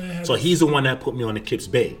 baseball. Man, So he's the one that put me on the Kips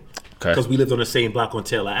Bay. Okay. Because we lived on the same block on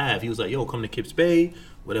Taylor Ave. He was like, yo, come to Kips Bay,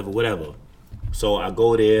 whatever. So I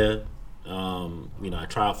go there. I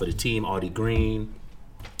try out for the team, Artie Green,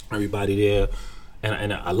 everybody there.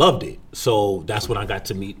 And I loved it. So that's when I got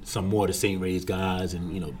to meet some more of the St. Ray's guys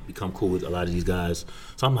and, become cool with a lot of these guys.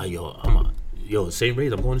 So I'm like, St.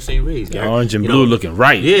 Ray's, I'm going to St. Ray's. Gary. Orange and blue looking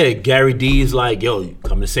right. Yeah, Gary D is like, yo, you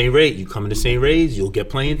come to St. Ray's, you'll get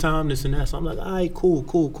playing time, this and that. So I'm like, all right,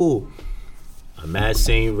 cool. I'm at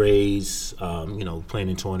St. Ray's, playing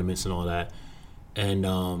in tournaments and all that. And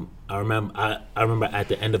I remember at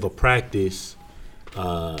the end of a practice,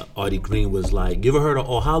 Artie Green was like, "You ever heard of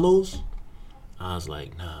All Hallows?" I was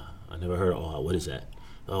like, "Nah, I never heard of All Hallows. What is that?"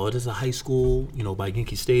 "Oh, it is a high school, by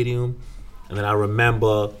Yankee Stadium." And then I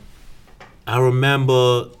remember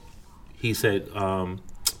he said,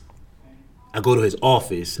 I go to his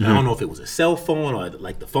office. And I don't know if it was a cell phone or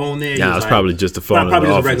like the phone there. Yeah, it's probably just a phone. Probably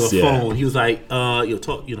in the just a office. regular phone. He was like,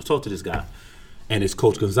 talk to this guy. And it's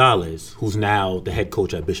Coach Gonzalez, who's now the head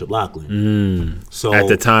coach at Bishop Loughlin. So At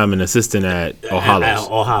the time, an assistant at All Hallows.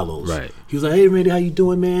 At All Hallows. Right. He was like, "Hey, Randy, how you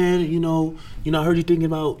doing, man? I heard you thinking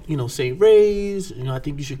about, St. Ray's. I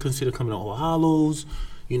think you should consider coming to All Hallows.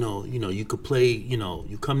 You could play,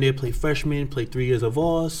 you come there, play freshman, play 3 years of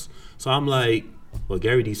Voss." So I'm like, well,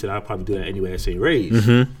 Gary D said I'll probably do that anyway at St. Ray's.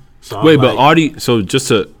 So I'm Wait, like, but Artie, so just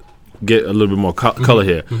to get a little bit more color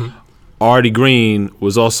here, Artie Green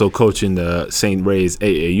was also coaching the St. Ray's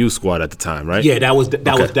AAU squad at the time, right? Yeah, that was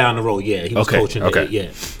down the road. Yeah, he was coaching. Okay. Yeah.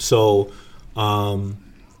 So,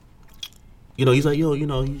 he's like, "Yo,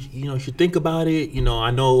 you should think about it.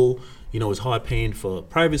 I know, it's hard paying for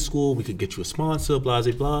private school. We could get you a sponsor, blah,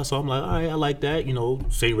 blah, blah." So I'm like, "All right, I like that."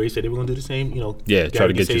 St. Ray said they were gonna do the same. Yeah, try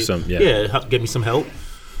to get you some. Yeah, get me some help.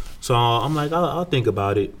 So I'm like, I'll think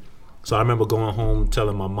about it. So I remember going home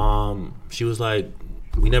telling my mom. She was like,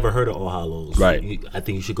 "We never heard of All Hallows. Right. I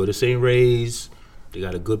think you should go to St. Ray's. They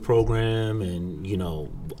got a good program, and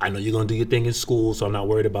I know you're gonna do your thing in school, so I'm not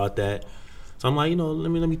worried about that." So I'm like, let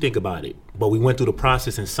me think about it. But we went through the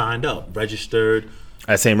process and signed up, registered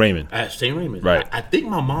At St. Raymond. at St. Raymond. Right. I think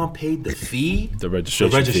my mom paid the fee, The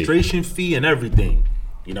registration fee. and everything.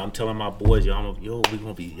 I'm telling my boys, we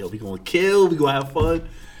gonna kill, we gonna have fun,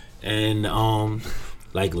 and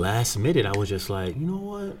like last minute, I was just like, you know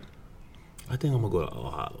what? I think I'm gonna go to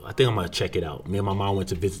All Hallows. I think I'm gonna check it out. Me and my mom went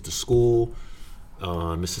to visit the school.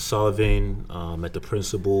 Mr. Sullivan, met the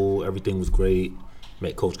principal. Everything was great.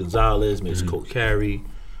 Met Coach Gonzalez. Met Coach Carey.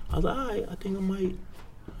 I was like, all right, I think I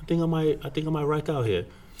might rock out here.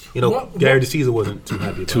 Gary DeCesar wasn't too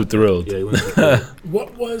happy. Too thrilled. Yeah, he wasn't too thrilled.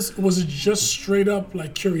 What was it just straight up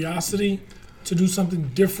like curiosity to do something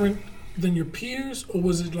different than your peers, or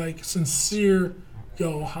was it like sincere,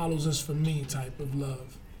 "Yo, Hallows is for me" type of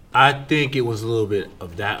love? I think it was a little bit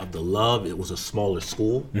of that, of the love. It was a smaller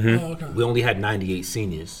school. Oh, okay. We only had 98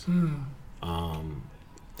 seniors.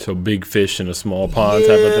 So big fish in a small pond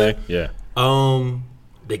type of thing? Yeah.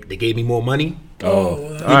 They gave me more money. Oh,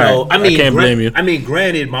 well, all right. I can't blame you. I mean,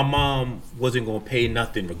 granted, my mom wasn't gonna pay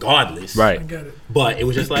nothing regardless. I Right. get it. But it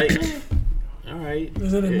was just like, all right.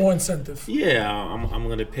 Is it more incentive? Yeah, I'm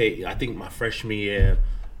gonna pay. I think my freshman year,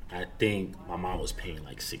 I think my mom was paying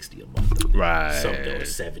like $60 a month. Right. Something or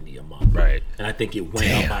 $70 a month. Right. And I think it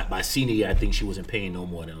went up by senior year. I think she wasn't paying no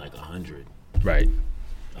more than like $100 Right.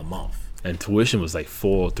 a month. And tuition was like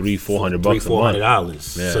 $400 $300, bucks a month.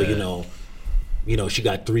 $400. Yeah. So she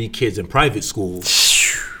got 3 kids in private school.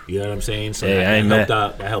 You know what I'm saying? So Hey, I ain't mad.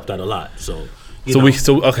 that helped out a lot. So So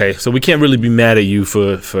we can't really be mad at you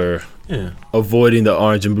for yeah. avoiding the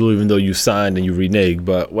orange and blue, even though you signed and you reneged.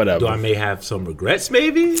 But whatever. Do I may have some regrets?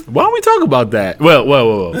 Maybe. Why don't we talk about that? Well.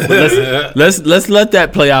 Let's let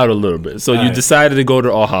that play out a little bit. So you right. decided to go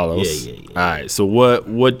to All Hallows. Yeah. All right. So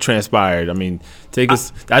what transpired? I mean, take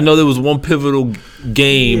us. I know there was one pivotal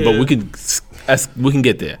game, but we can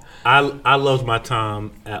get there. I loved my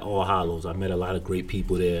time at All Hallows. I met a lot of great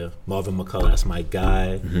people there. Marvin McCullough, that's my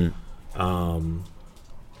guy.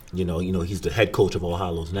 He's the head coach of All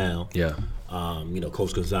Hallows now. Yeah.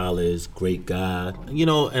 Coach Gonzalez, great guy.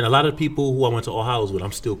 And a lot of people who I went to All Hallows with,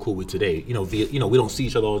 I'm still cool with today. We don't see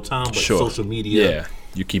each other all the time, but Sure. social media. Yeah.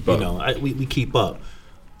 You keep up. We keep up.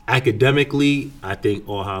 Academically, I think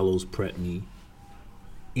All Hallows prepped me.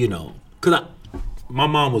 Because my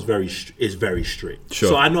mom is very strict. Sure.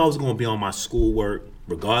 So I know I was going to be on my schoolwork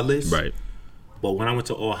regardless. Right. But when I went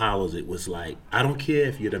to All Hallows, it was like, I don't care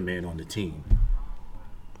if you're the man on the team.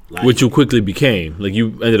 Like, Which you quickly became. Like you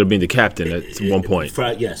ended up being the captain at one point.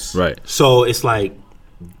 Yes. Right. So it's like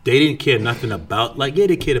they didn't care nothing about,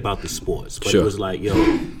 they cared about the sports. But Sure. it was like, yo,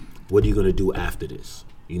 what are you going to do after this?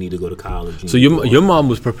 You need to go to college. So your mom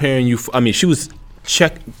was preparing you. She was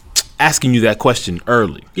asking you that question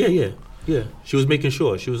early. Yeah. She was making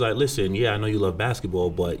sure. She was like, listen, I know you love basketball,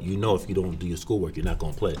 but if you don't do your schoolwork, you're not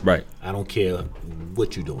going to play. Right. I don't care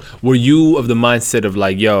what you're doing. Were you of the mindset of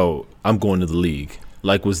like, yo, I'm going to the league?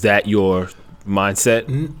 Like, was that your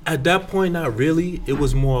mindset? At that point, not really. It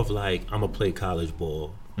was more of like, I'm going to play college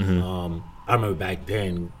ball. I remember back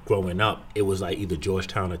then, growing up, it was like either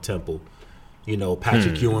Georgetown or Temple. You know,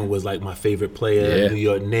 Patrick Ewing was like my favorite player. New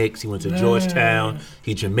York Knicks. He went to Georgetown.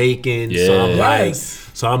 He Jamaican. Yeah.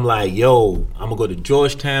 So I'm like, yo, I'm gonna go to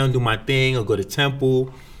Georgetown, do my thing. I'll go to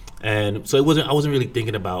Temple, and so I wasn't really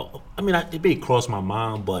thinking about. I mean, it may cross my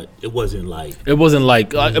mind, but it wasn't like. It wasn't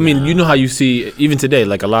like I mean, you know how you see even today,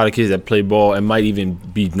 like a lot of kids that play ball and might even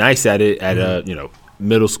be nice at it at a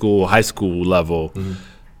middle school, high school level.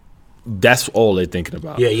 That's all they're thinking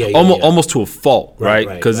about. Almost to a fault, right?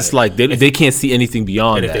 Because it's like they can't see anything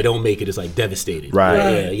beyond and that. if they don't make it, it's like devastated.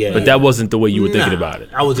 Right. But that wasn't the way you were thinking about it.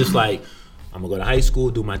 I was just like, I'm gonna go to high school,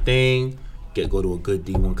 do my thing, go to a good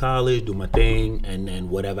D1 college, do my thing, and then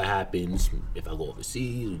whatever happens, if I go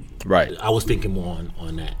overseas, right. I was thinking more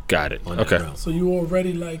on that. Got it. On that Okay. realm. So you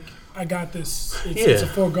already like, I got this. It's a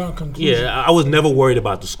foregone conclusion. Yeah, I was never worried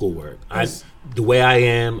about the schoolwork. The way I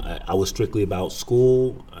am, I was strictly about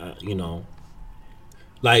school.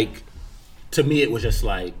 Like to me, it was just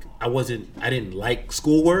like I didn't like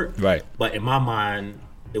schoolwork. Right. But in my mind,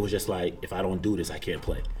 it was just like if I don't do this, I can't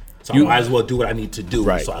play. So I might as well do what I need to do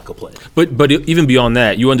so I could play. But even beyond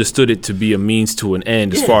that, you understood it to be a means to an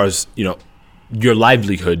end as far as your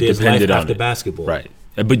livelihood depended life on after it. basketball. Right.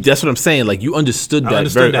 But that's what I'm saying. Like you understood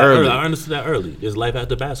that early. early. I understood that early. There's life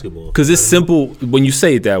after basketball. Because it's simple when you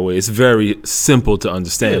say it that way. It's very simple to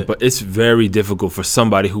understand, but it's very difficult for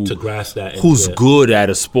somebody to grasp that. Who's good at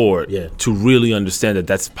a sport Yeah. to really understand that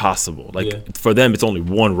that's possible. Like for them, it's only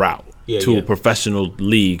one route to a professional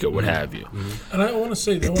league or what have you. And I want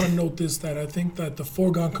to note this, that I think that the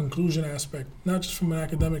foregone conclusion aspect, not just from an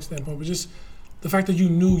academic standpoint, but just the fact that you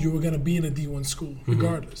knew you were going to be in a D1 school,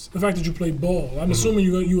 regardless. The fact that you played ball. I'm assuming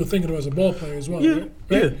you were thinking of it as a ball player as well, right?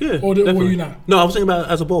 Yeah. Or were you not? No, I was thinking about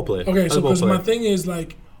it as a ball player. Okay, so because my thing is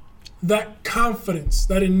like that confidence,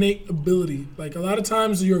 that innate ability. Like a lot of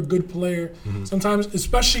times you're a good player. Sometimes,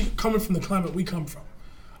 especially coming from the climate we come from,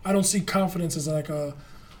 I don't see confidence as like a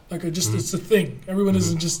it's a thing. Everyone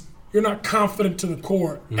isn't just. You're not confident to the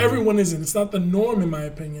core. Everyone isn't. It's not the norm, in my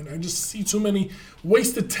opinion. I just see too many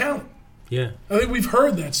wasted talent. Yeah. I think we've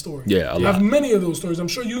heard that story. Yeah, a lot. I have many of those stories. I'm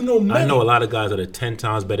sure you know many. I know a lot of guys that are 10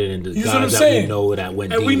 times better than the You see what I'm guys that saying? we know that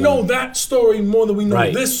went And D1. we know that story more than we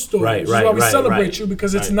know this story. Right, Which is why we celebrate right. you,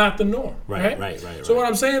 because it's not the norm. Right? Right. So what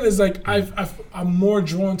I'm saying is like I'm more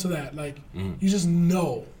drawn to that. Like you just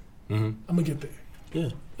know I'm gonna get there. Yeah.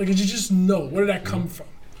 Like you just know. Where did that come from?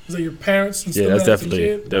 Is that your parents? Yeah, that's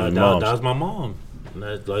definitely That moms. was my mom.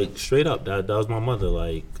 That's like straight up. That was my mother.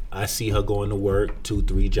 Like I see her going to work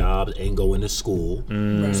 2-3 jobs and going to school.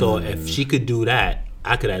 So if she could do that,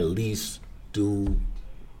 I could at least do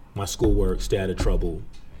my schoolwork, stay out of trouble.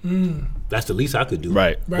 That's the least I could do.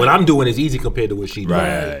 Right. What I'm doing is easy compared to what she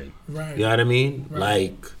does. Right. You know what I mean?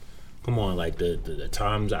 Like, come on, like the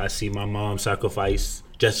times I see my mom sacrifice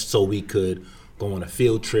just so we could go on a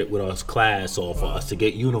field trip with our class or for us to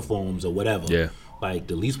get uniforms or whatever. Yeah. Like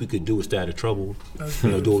the least we could do is stay out of trouble.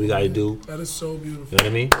 Do what we gotta do. That is so beautiful. You know what I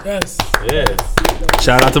mean? Yes. Yeah.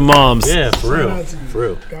 Shout out to moms. Yeah, for Shout real. out to you. For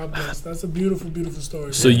real. God bless. That's a beautiful, beautiful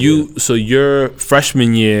story. So your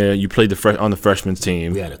freshman year, you played on the freshman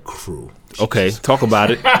team. We had a crew. Okay, talk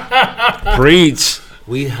about it. Preach.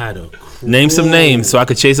 We had a crew. Name some names so I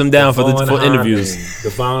could chase them down for interviews.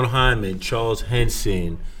 Devon Hyman, Charles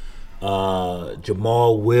Henson,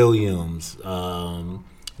 Jamal Williams,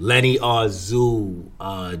 Lenny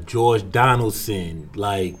Arzu, George Donaldson,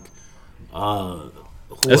 like.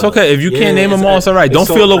 It's okay. If you can't name them all, it's all right. Don't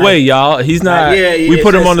feel away, y'all. He's not. We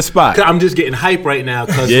put him on the spot. I'm just getting hype right now.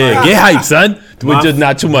 Yeah, get hype, son. But just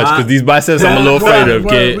not too much because these biceps I'm a little afraid of,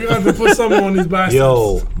 kid. We have to put something on these biceps.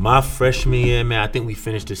 Yo, my freshman year, man, I think we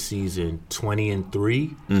finished the season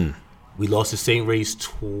 20-3. We lost to St. Ray's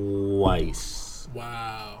twice.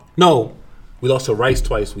 Wow. No, we lost to Rice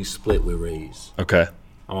twice. We split with Rays. Okay.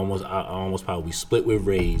 I almost probably we split with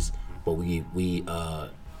Rays, but we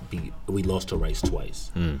lost to Rice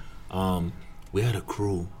twice. We had a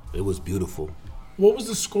crew. It was beautiful. What was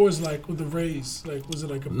the scores like with the Rays? Like, was it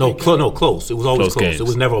like a close? It was always close. games. It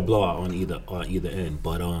was never a blowout on either end.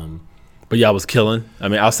 But y'all was killing. I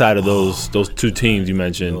mean, outside of those two teams you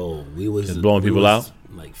mentioned, we was blowing people out.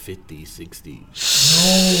 Like 50, 60.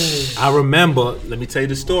 No. I remember. Let me tell you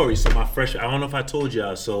the story. So my freshman, I don't know if I told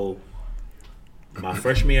y'all. So my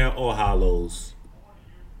freshman year at All Hallows,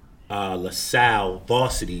 LaSalle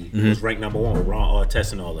varsity was ranked number 1 with Ron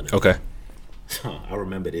Artest and all of them. Okay. I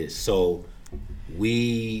remember this. So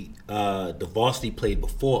we, the varsity played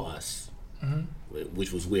before us,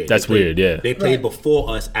 which was weird. That's weird, yeah. They played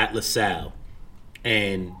before us at LaSalle,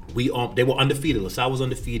 and they were undefeated. LaSalle was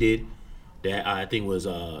undefeated. That I think was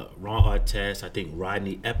Ron Artest. I think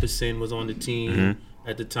Rodney Epperson was on the team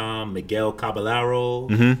at the time. Miguel Caballero.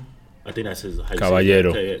 I think that's his how you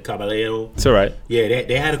Caballero. say it. Caballero. It's all right. Yeah,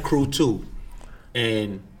 they had a crew too,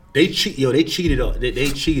 and they cheated. They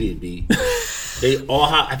cheated, B. They all.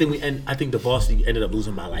 I think the varsity ended up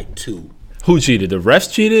losing by like 2. Who cheated? The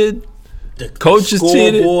refs cheated. The Coaches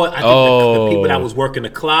cheated? I think the people that was working the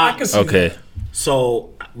clock. I can see Okay. So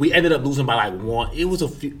we ended up losing by like 1. It was a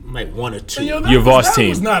few, like 1 or 2. Yo, Your varsity team.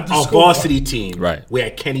 was not the Our score. varsity team. Right. We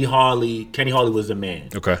had Kenny Harley. Kenny Harley was the man.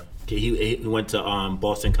 Okay. He went to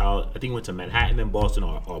Boston College. I think he went to Manhattan and Boston,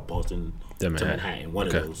 or Boston Then to Manhattan. Manhattan. One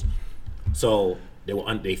Okay. of those. So they were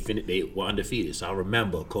undefeated. So I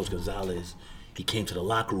remember Coach Gonzalez. He came to the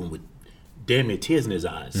locker room with damn near tears in his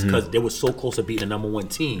eyes because they were so close to beating the number 1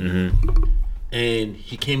 team. And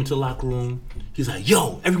he came into the locker room. He's like,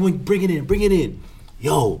 "Yo, everyone, bring it in.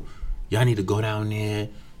 Yo, y'all need to go down there."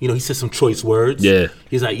 You know, he said some choice words. Yeah.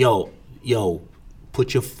 He's like, "Yo,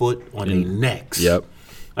 put your foot on their necks." Yep.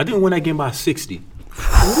 I think we won that game by 60.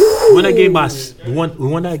 We won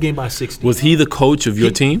that game by 60. Was he the coach of your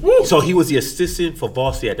team? So he was the assistant for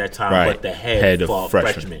varsity at that time, but the head for of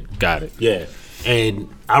freshmen. freshmen. Got it. Yeah. And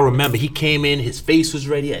I remember he came in, his face was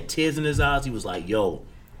ready, he had tears in his eyes. He was like, "Yo,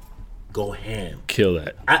 go ham." Kill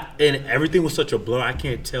that. And everything was such a blur. I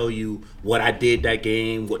can't tell you what I did that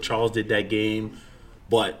game, what Charles did that game.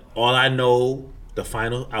 But all I know, the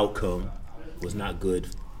final outcome was not good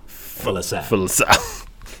for LaSalle. For LaSalle.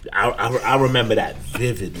 I remember that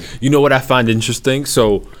vividly. You know what I find interesting?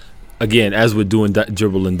 So, again, as we're doing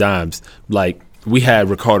Dribble and Dimes, like we had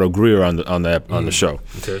Ricardo Greer on the show,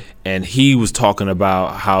 Okay. and he was talking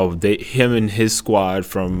about how him and his squad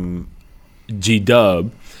from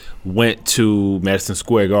G-Dub went to Madison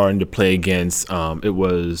Square Garden to play against. It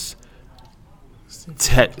was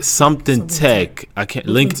something Tech. I can't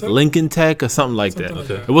Lincoln Tech or something like that.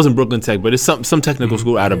 Something like It wasn't Brooklyn Tech, but it's some technical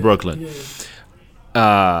school out of Brooklyn.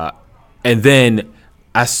 And then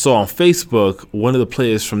I saw on Facebook one of the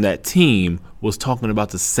players from that team was talking about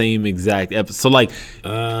the same exact episode. So, like, you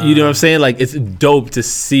know what I'm saying? Like, it's dope to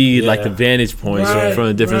see, like, the vantage points from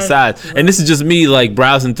a different side. And this is just me, like,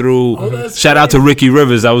 browsing through. Shout out to Ricky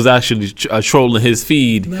Rivers. I was actually trolling his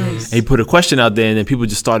feed. Nice. And he put a question out there, and then people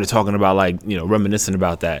just started talking about, like, you know, reminiscing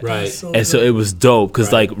about that. Right. And so it was dope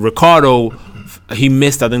because, like, Ricardo, he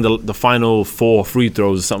missed, I think, the final 4 free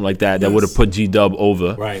throws or something like that would have put G-Dub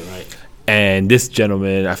over. Right. And this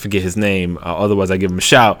gentleman, I forget his name, otherwise I give him a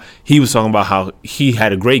shout, he was talking about how he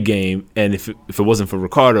had a great game, and if it wasn't for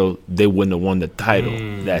Ricardo, they wouldn't have won the title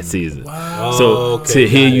that season. Wow. So to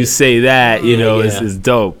hear you say that, you know, is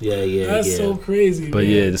dope. Yeah. That's so crazy. But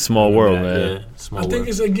man. yeah, the small world, man. Yeah, small I think world.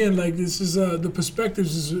 it's again like this is the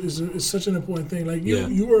perspectives is such an important thing. Like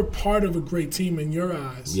you were part of a great team in your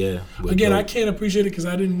eyes. Yeah. Again, I can't appreciate it because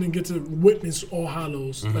I didn't get to witness All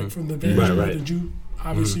Hallows like from the vantage point that you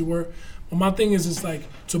obviously were. But my thing is, it's like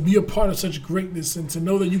to be a part of such greatness and to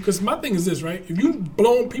know that because my thing is this, right? If you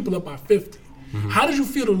blown people up by 50, how did you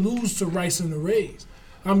feel to lose to Rice and the Rays?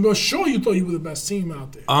 I'm sure you thought you were the best team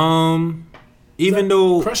out there. Even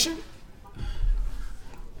though Crushing?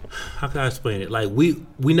 how can I explain it? Like we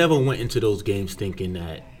never went into those games thinking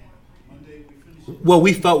that. Well,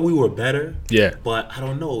 we felt we were better. Yeah. But I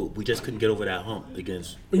don't know. We just couldn't get over that hump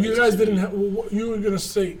against. But you guys didn't have. You were gonna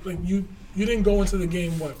say like you didn't go into the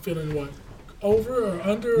game feeling over or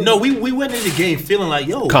under? No, we went into the game feeling like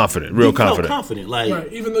confident, we real felt confident. like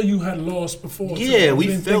right. Even though you had lost before. yeah, we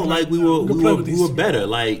didn't felt think like we were these better.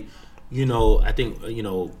 Like I think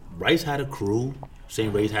Rice had a crew,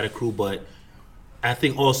 St. Ray's had a crew, but I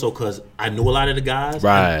think also because I knew a lot of the guys.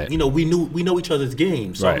 Right. And, we know each other's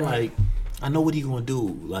games, so I'm Right. like, I know what he's gonna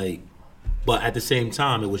do, like. But at the same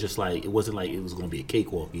time, it was just like it wasn't like it was going to be a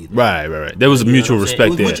cakewalk either. Right. There was a mutual You know what I'm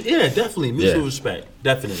respect saying? there. Definitely mutual respect.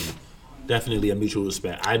 Definitely a mutual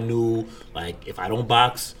respect. I knew like if I don't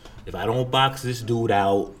box this dude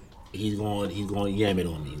out, he's going to yam it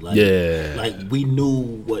on me. Like, Yeah. Like we knew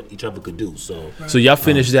what each other could do. So y'all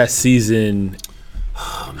finished that season.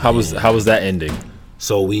 How was that ending?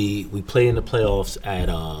 So we play in the playoffs at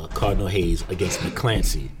Cardinal Hayes against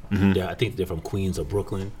McClancy. I think they're from Queens or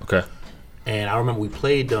Brooklyn. Okay. And I remember we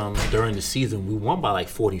played them during the season. We won by like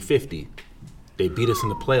 40-50. They beat us in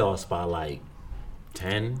the playoffs by like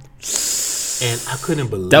 10. And I couldn't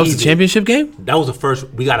believe That was the it. championship game? That was the first.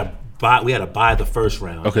 We had to buy the first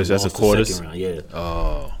round. Okay, so that's Lost the quarters? second round, yeah.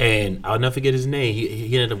 Oh. And I'll never forget his name. He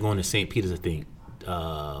ended up going to St. Peter's, I think.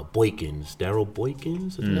 Boykins, Daryl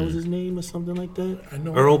Boykins, I think that was his name or something like that. I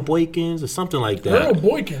know Earl him. Boykins or something like that. Earl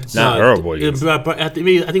Boykins. Nah. Earl Boykins. I think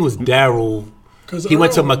it was Daryl. 'Cause He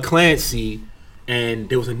went to Earl- McClancy, and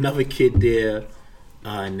there was another kid there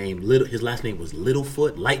named Little. His last name was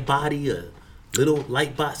Littlefoot, Light Body,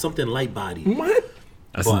 something Light Body. What?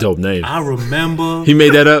 That's a dope name. I remember He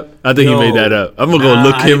made that up? I think he made that up. I'm going to go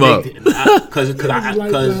look him up.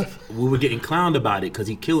 Because we were getting clowned about it because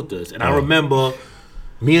he killed us. And I remember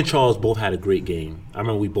me and Charles both had a great game. I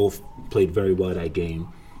remember we both played very well that game.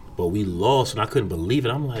 But we lost, and I couldn't believe it.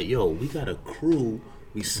 I'm like, yo, we got a crew.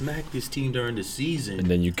 We smacked this team during the season. And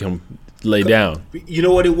then you come lay down. You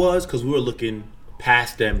know what it was? Because we were looking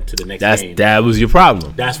past them to the next game. That was your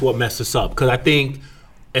problem. That's what messed us up. Because I think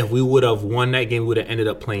if we would have won that game, we would have ended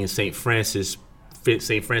up playing St. Francis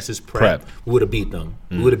Prep. We would have beat them.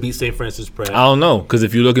 We would have beat St. Francis Prep. I don't know, because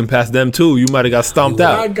if you're looking past them too, you might have got stomped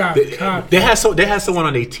out. They had someone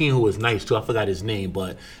on their team who was nice too. I forgot his name,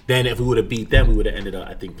 but then if we would have beat them, we would have ended up,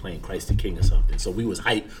 I think, playing Christ the King or something. So we was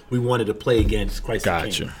hyped. We wanted to play against Christ the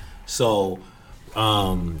King. So,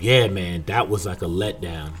 yeah, man, that was like a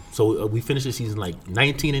letdown. So we finished the season like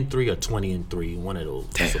 19-3 or 20-3, one of those,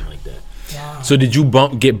 something like that. Wow. So did you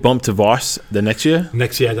get bumped to Vars the next year?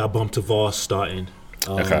 Next year I got bumped to Vars starting.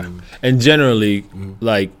 Okay. And generally,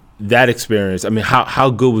 like that experience, I mean, how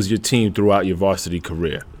good was your team throughout your varsity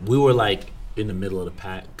career? We were like in the middle of the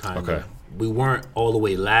pack, kind of. Okay. We weren't all the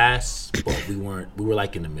way last, but we were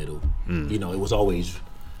like in the middle. You know, it was always,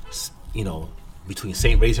 you know, between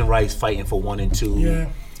St. Ray's and Rice fighting for 1 and 2. Yeah.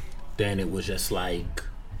 Then it was just like,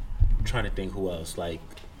 I'm trying to think who else. Like,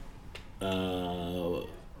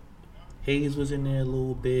 Hayes was in there a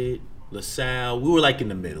little bit. LaSalle. We were like in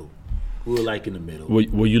the middle.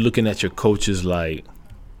 Were you looking at your coaches like,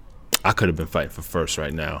 I could have been fighting for first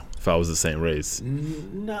right now if I was the St. Ray's?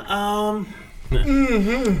 That's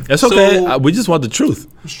okay. So, we just want the truth.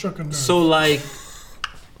 So like,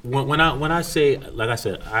 when I say, like I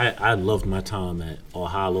said, I loved my time at All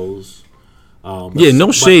Hallows.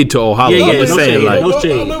 No shade to All Hallows. Yeah, I'm just saying, like, no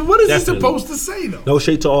shade. What is he supposed to say though? No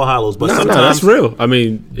shade to All Hallows, but sometimes that's real. I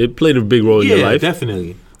mean, it played a big role in your life. Yeah,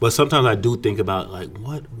 definitely. But sometimes I do think about like,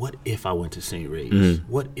 what if I went to St. Ray's?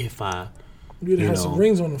 What if I, you'd have some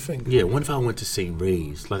rings on the finger? Yeah. What if I went to St.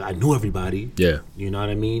 Ray's? Like I knew everybody. Yeah. You know what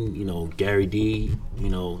I mean? You know, Gary D. You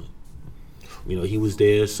know, he was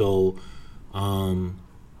there. So,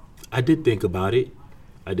 I did think about it.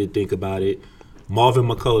 Marvin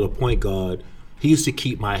McCullough, the point guard, he used to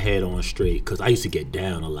keep my head on straight because I used to get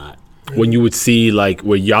down a lot. When you would see like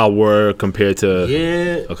where y'all were compared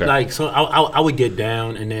to like so I would get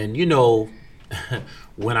down, and then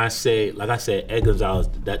when I say, like I said, Ed Gonzalez,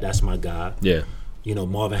 that's my guy. Yeah.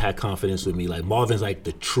 Marvin had confidence with me. Like Marvin's like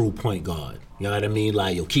the true point guard. You know what I mean?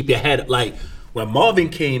 Like yo, keep your head. Like when Marvin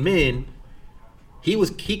came in,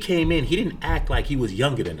 he came in. He didn't act like he was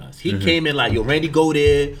younger than us. He came in like, yo, Randy, go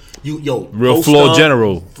there. Real floor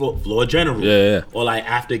general. Floor general. Yeah. Or like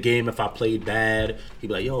after game, if I played bad, he'd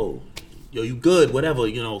be like, yo, you good, whatever,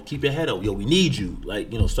 keep your head up. Yo, we need you.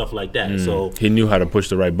 Like, stuff like that. So he knew how to push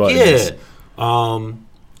the right buttons. Yeah.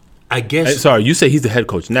 I guess. Sorry, you say he's the head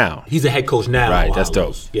coach now. He's the head coach now. Right, that's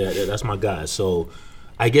dope. Yeah, that's my guy. So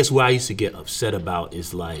I guess what I used to get upset about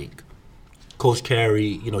is like Coach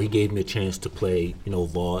Carey, he gave me a chance to play,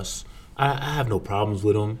 Voss. I have no problems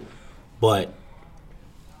with him, but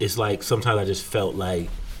it's like sometimes I just felt like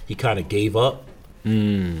he kind of gave up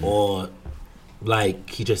or like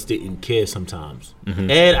he just didn't care sometimes.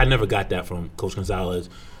 And I never got that from Coach Gonzalez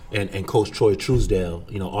and Coach Troy Truesdale,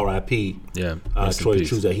 R.I.P. Yeah, Troy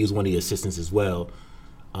Truesdale, he was one of the assistants as well.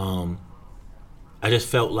 I just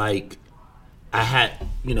felt like I had,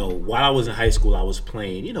 while I was in high school, I was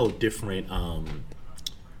playing, different,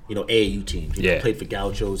 AAU teams. I played for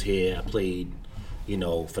Gauchos here. I played,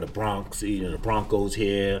 for the Bronx, the Broncos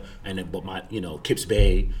here, and then, but my, Kips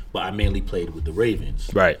Bay. But I mainly played with the Ravens.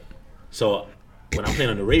 Right. So when I'm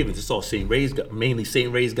playing on the Ravens, it's all St. Ray's, mainly St.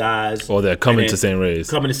 Ray's guys. Or they're coming to St.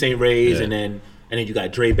 Ray's. And then you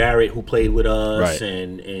got Dre Barrett who played with us, right.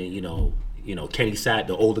 and Kenny Satt,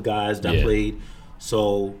 the older guys that played.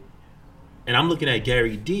 So. And I'm looking at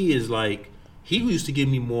Gary D as like, he used to give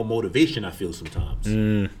me more motivation, I feel sometimes.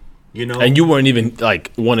 And you weren't even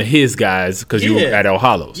like one of his guys because you were at All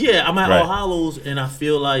Hallows. Yeah, I'm at All Hallows, and I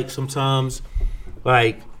feel like sometimes,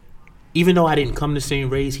 like, even though I didn't come to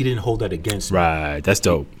St. Ray's, he didn't hold that against me. Right, that's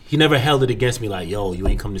dope. He never held it against me like, yo, you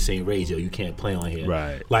ain't come to St. Ray's, yo, you can't play on here.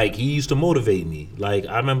 Right. Like, he used to motivate me. Like,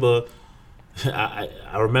 I remember,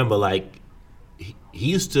 like, he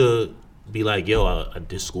used to be like, yo,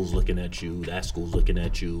 this school's looking at you, that school's looking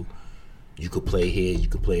at you. You could play here, you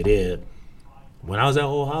could play there. When I was at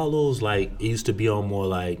All Hallows, like, it used to be on more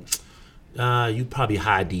like, you probably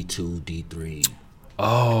high D2, D3.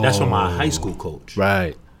 Oh. That's from my high school coach.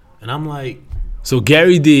 Right. And I'm like. So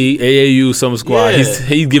Gary D, AAU Summer Squad,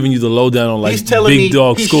 he's giving you the lowdown on like big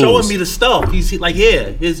dog schools. He's showing me the stuff. He's like,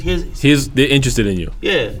 they're interested in you.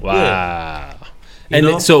 Yeah. Wow. Yeah. And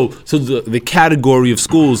know? so the category of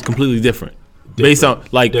school is completely different. Based on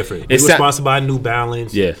like different. We were sponsored by New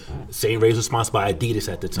Balance. Yeah. St. Ray's was sponsored by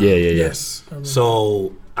Adidas at the time. Yeah. Yes.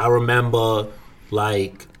 So I remember,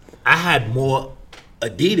 like, I had more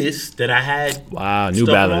Adidas than I had. Wow, New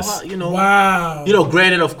stuff Balance. You know. Wow. You know,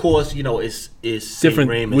 granted, of course, you know, it's Different-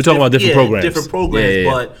 Raymond's. we're talking about different programs. Different programs,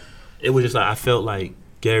 Yeah. but it was just like I felt like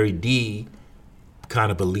Gary D kind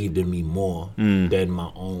of believed in me more than my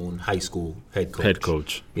own high school head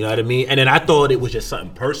coach. You know what I mean? And then I thought it was just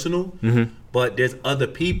something personal, but there's other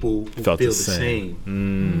people who Felt feel the the same.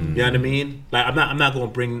 same. You know what I mean? Like I'm not gonna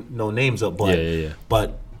bring no names up, but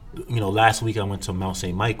but you know, last week I went to Mount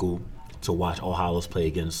St. Michael to watch All Hallows play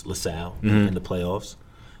against LaSalle in the playoffs.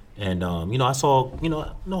 And you know, I saw, you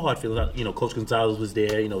know, no hard feelings. You know, Coach Gonzalez was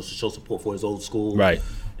there, you know, to show support for his old school. Right.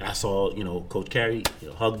 And I saw, you know, Coach Carey, you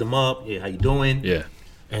know, hugged him up. Yeah, how you doing? Yeah.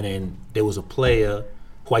 And then there was a player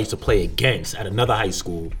who I used to play against at another high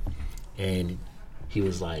school, and he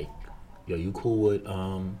was like, "Yo, you cool with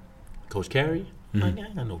Coach Carey?" I'm like, "Yeah, I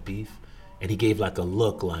ain't got no beef." And he gave like a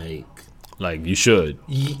look like, Like you should.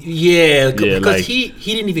 yeah, because like- he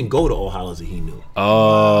didn't even go to All Hallows that he knew.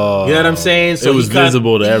 Oh. You know what I'm saying? It was he kinda-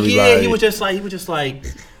 visible to everybody. Yeah, he was just like,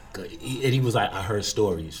 and he was like, I heard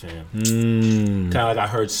stories, fam. Kind of like I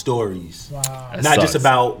heard stories, Wow. That not just sucks.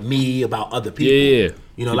 about me, about other people. Yeah.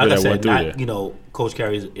 You know, People like I that went said, through not, there. you know, Coach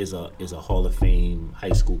Carey is a Hall of Fame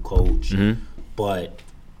high school coach, but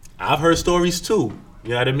I've heard stories too. You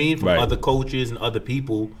know what I mean, from Right. other coaches and other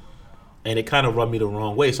people, and it kind of rubbed me the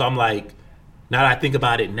wrong way. So I'm like, now that I think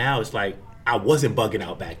about it now, it's like I wasn't bugging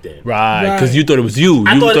out back then. Right, because Right. you thought it was you.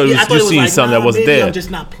 I You thought thought it it was was you seeing like, something nah, that wasn't maybe there. I'm just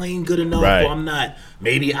not playing good enough, Right. or I'm not.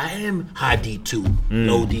 Maybe I am high D2,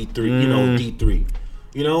 low D3, you know, D3.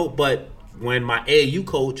 You know, but when my AAU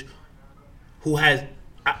coach, who has,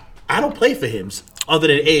 I don't play for him other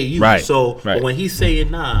than AAU. Right, So right. but when he's saying,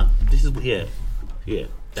 nah, this is, yeah.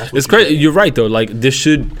 That's what It's crazy. You're right though. Like this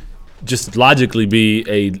should just logically be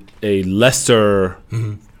a lesser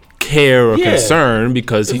care or Yeah. concern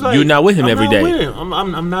because It's like, you're not with him I'm every not day. with him.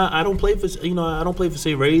 I'm not. I don't play for. You know, I don't play for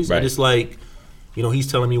St. Ray's. Right. And it's like, you know, he's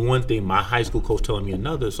telling me one thing, my high school coach telling me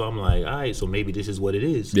another. So I'm like, all right, so maybe this is what it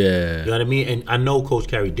is. Yeah. You know what I mean? And I know Coach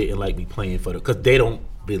Carey didn't like me playing for because they don't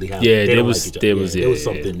really have. Yeah, they there don't was- like each other. there was- there was yeah,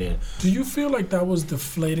 something there. Do you feel like that was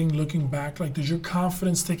deflating looking back? Like, did your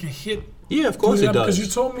confidence take a hit? Yeah, of course it does. Because you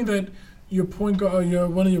told me that your point guard,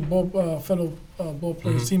 one of your fellow ball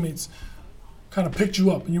players, teammates, kind of picked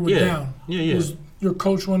you up and you were Yeah. down. Yeah. Was your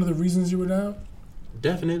coach one of the reasons you were down?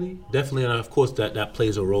 Definitely, and of course that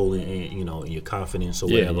plays a role in you know, in your confidence or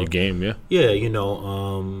Yeah, whatever. your game. Yeah. Yeah, you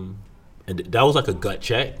know, and that was like a gut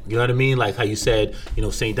check. You know what I mean? Like how you said, you know,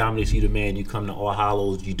 St. Dominic's, you the man. You come to All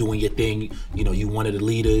Hallows, you doing your thing. You know, you one of the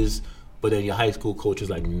leaders. But then your high school coach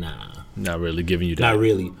is like, nah, Not really giving you that. not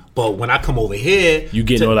really. But when I come over here, You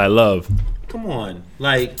getting all that love. come on,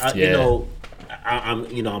 like you Yeah. know,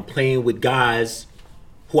 I'm playing with guys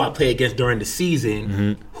who I play against during the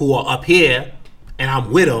season who are up here, and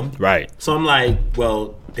I'm with them. Right. So I'm like,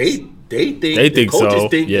 well, they think They the think coaches so.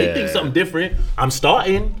 think they Yeah. think something different. I'm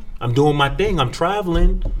starting. I'm doing my thing. I'm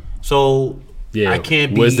traveling. So Yeah. I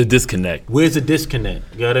can't be. Where's the disconnect? Where's the disconnect?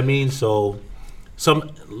 You know what I mean? So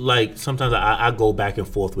sometimes I go back and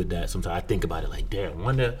forth with that. Sometimes I think about it like, damn, I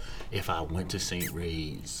wonder if I went to St.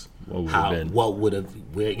 Ray's, what would have,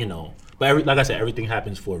 where, you know. But like I said, everything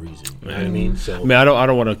happens for a reason. You know what I mean? So I mean, I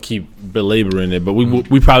don't want to keep belaboring it, but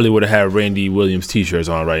we probably would have had Randy Williams T-shirts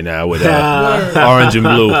on right now with orange and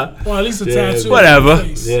blue. Well, at least a tattoo. Whatever. on your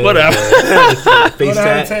face. Yeah. Whatever. face But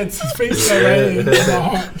I had tat. face tat right in my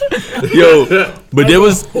heart. Yo, but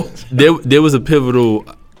there was a pivotal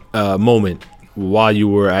moment while you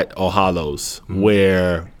were at All Hallows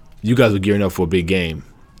where you guys were gearing up for a big game,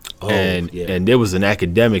 and there was an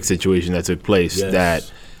academic situation that took place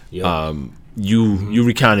that Yep. you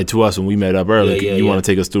recounted to us when we met up earlier. You want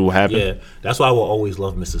to take us through what happened? Yeah, that's why I will always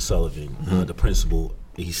love Mr. Sullivan, the principal.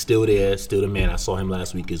 He's still there, still the man. I saw him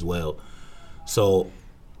last week as well. So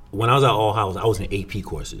when I was at All Hallows, I was in AP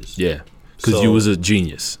courses. Yeah, because So- you was a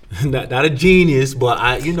genius. not a genius,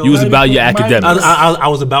 but you You was about your academics. I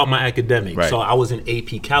was about my academics. Right. So I was in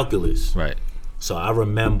AP calculus. Right. So I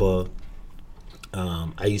remember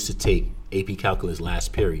I used to take AP calculus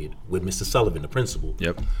last period with Mr. Sullivan, the principal.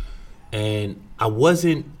 Yep. And I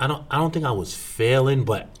don't think I was failing,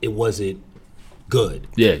 but it wasn't good.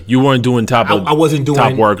 Yeah, you weren't doing I wasn't doing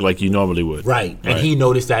top work like you normally would. Right. And he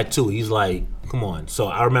noticed that too. He's like, come on. So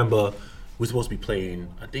I remember we were supposed to be playing,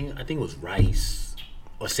 I think it was Rice.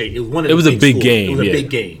 Or say it was one of the It was a big schools. game. It was yeah. a big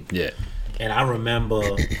game. Yeah. And I remember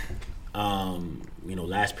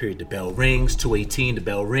last period, the bell rings, 2:18, the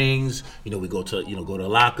bell rings. We go to the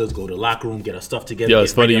lockers, go to the locker room, get our stuff together. Yo,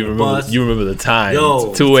 it's funny you remember the time.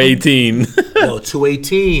 Yo, 2:18.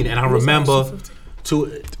 2:18, and I remember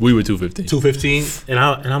we were 2:15. 2:15, and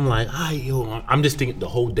I'm like, I'm just thinking the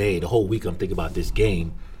whole week I'm thinking about this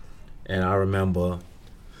game, and I remember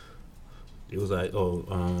it was like,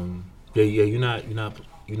 you're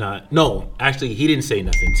not. No, actually, he didn't say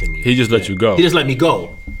nothing to me. He just let you go. He just let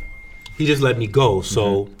me go.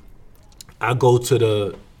 So I go to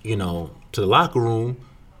the locker room.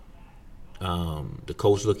 The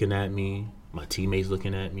coach looking at me, my teammates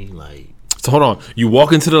looking at me like. So hold on, you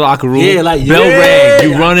walk into the locker room. Yeah, like bell rang.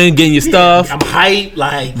 You running, getting your stuff. I'm hyped,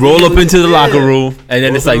 like roll up into the locker room, and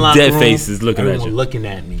then it's like dead faces looking at you. Looking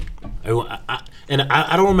at me.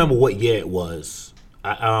 I don't remember what year it was.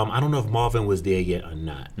 I don't know if Marvin was there yet or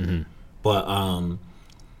not. Mm-hmm. But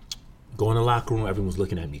going to the locker room, everyone was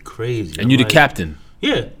looking at me crazy. And you the captain.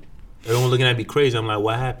 Yeah. Everyone looking at me crazy. I'm like,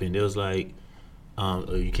 what happened? It was like,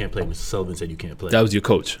 you can't play. Mr. Sullivan said you can't play. That was your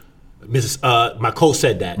coach. My coach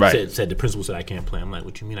said that. Right. Said the principal said I can't play. I'm like,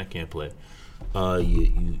 what you mean I can't play?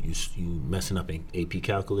 You messing up in AP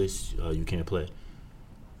calculus. You can't play.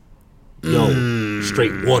 Yo,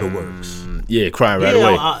 straight waterworks. Yeah, crying right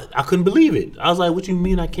away. I couldn't believe it. I was like, what you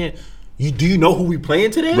mean I can't? Do you know who we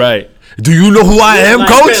playing today? Right. Do you know who I am,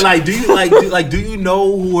 coach? Do you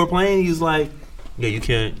know who we're playing? He's like, yeah, you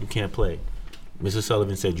can't play. Mr.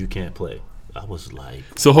 Sullivan said you can't play. I was like,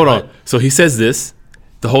 so hold on. So he says this.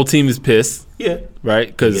 The whole team is pissed. Yeah. Right?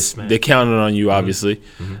 Because they counted on you, obviously.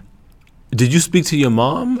 Mm-hmm. Did you speak to your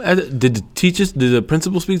mom? Did the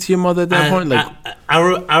principal speak to your mother at that point?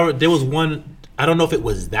 There was one. I don't know if it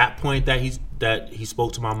was that point that he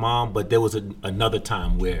spoke to my mom, but there was another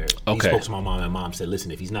time where he spoke to my mom, and mom said, "Listen,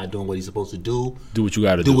 if he's not doing what he's supposed to do what you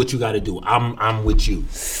got to do. Do what you got to do. I'm with you."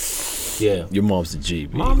 Yeah. Your mom's a G.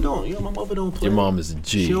 Baby. Mom don't. My mother don't play. Your mom is a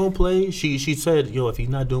G. She don't play. She said, if he's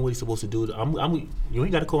not doing what he's supposed to do, you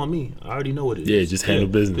ain't got to call me. I already know what it is. Yeah, just handle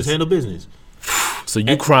business. Just handle business. So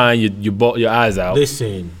you crying, you bought your eyes out.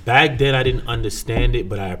 Listen, back then I didn't understand it,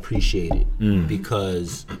 but I appreciate it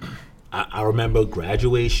because I remember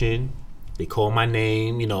graduation. They called my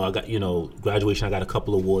name. I got graduation. I got a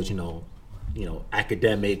couple awards.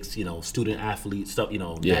 Academics. Student athlete stuff.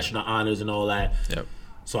 National honors and all that. Yep.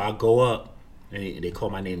 So I go up and they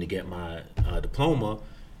call my name to get my diploma,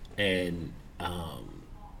 and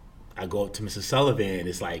I go up to Mr. Sullivan.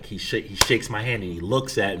 It's like he shakes my hand and he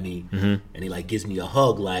looks at me and he like gives me a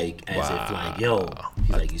hug, like as if like, yo,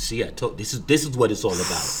 he's like, you see, I told this is what it's all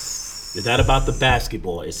about. It's not about the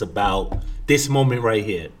basketball. It's about this moment right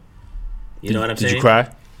here. You know what I'm saying? Did you cry?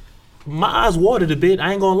 My eyes watered a bit.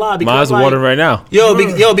 I ain't gonna lie. My eyes are watering right now.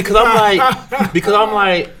 Because I'm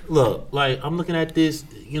like, look, like I'm looking at this,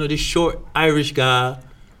 this short Irish guy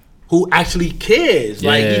who actually cares. Yeah.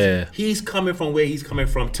 Like he's coming from where he's coming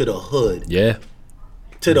from to the hood. Yeah.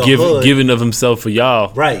 To the hood. Giving of himself for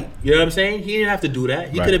y'all. Right. You know what I'm saying? He didn't have to do that.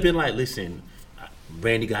 He could have been like, listen,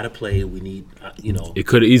 Randy got to play. We need, It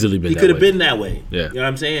could have easily been that way. He could have been that way. Yeah. You know what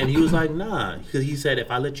I'm saying? He was like, nah. Because he said, if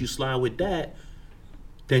I let you slide with that,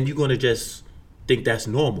 then you're going to just think that's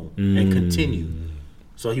normal and continue.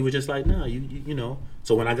 So he was just like, nah, you know.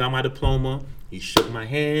 So when I got my diploma, he shook my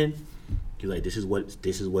hand. He's like, this is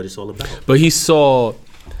what it's all about. But he saw.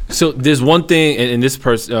 So there's one thing, and this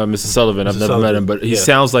person, Mr. Sullivan, I've never met him, but he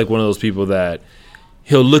sounds like one of those people that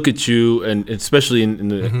he'll look at you, and especially in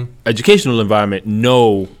the educational environment,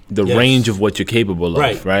 know the range of what you're capable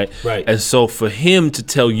of, right? And so for him to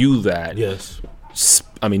tell you that,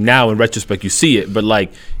 I mean, now in retrospect, you see it, but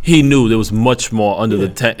like he knew there was much more under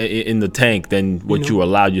in the tank than what you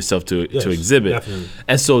allowed yourself to exhibit. Definitely.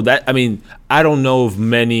 And so that, I mean, I don't know of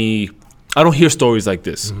many. I don't hear stories like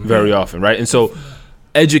this very often, right? And so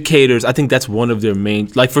educators, I think that's one of their main,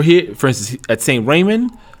 like for instance, at St.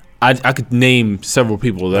 Raymond, I could name several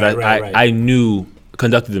people that I knew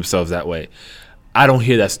conducted themselves that way. I don't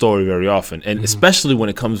hear that story very often, and especially when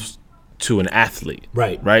it comes to an athlete,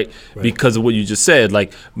 right? Because of what you just said,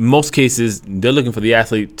 like most cases, they're looking for the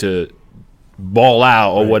athlete to ball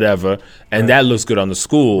out or whatever, and that looks good on the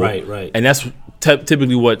school, and that's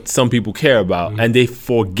typically what some people care about, and they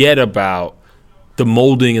forget about the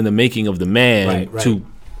molding and the making of the man to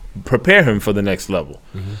prepare him for the next level.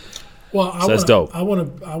 Well, that's dope. I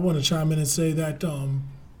want to chime in and say that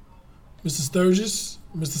Mr. Sturgis,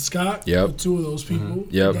 Mr. Scott, two of those people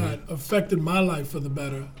that affected my life for the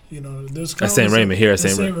better. You know, there's at St. Raymond here at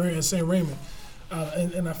St. Raymond,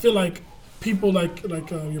 and I feel like people like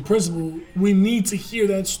your principal, we need to hear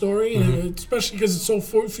that story, and especially because it's so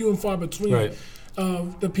few and far between.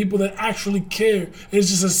 the people that actually care. It's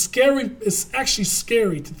just it's actually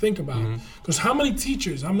scary to think about. Because how many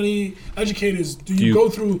teachers, how many educators do you go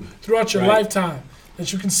throughout your lifetime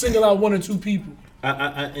that you can single out one or two people?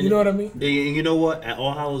 You know what I mean? You know what? At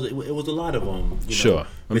All Hallows, it was a lot of them. Sure,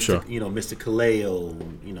 I'm sure. You know, Mr. Kaleo,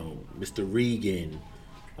 you know, Mr. Regan,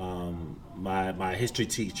 my history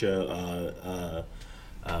teacher,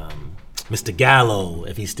 Mr. Gallo,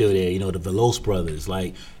 if he's still there. You know, the Veloz brothers.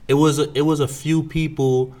 Like it was a few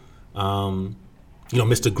people. You know,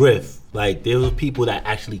 Mr. Griff. Like there were people that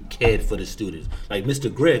actually cared for the students. Like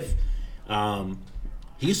Mr. Griff.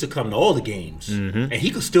 He used to come to all the games, and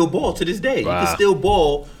he could still ball to this day. Wow. He could still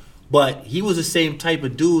ball, but he was the same type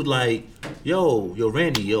of dude. Like, yo,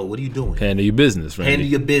 Randy, what are you doing? Handle your business, Randy. Handle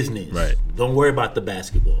your business. Right. Don't worry about the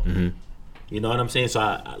basketball. You know what I'm saying? So,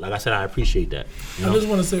 like I said, I appreciate that. You know? I just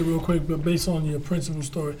want to say real quick, but based on your principal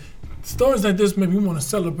story, stories like this make me want to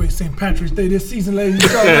celebrate St. Patrick's Day this season, ladies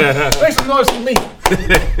and gentlemen. Make some noise for me.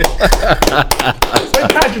 St.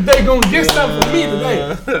 Patrick's Day gonna get something for me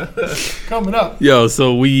today. Coming up. Yo,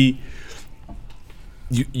 so you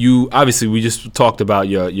obviously we just talked about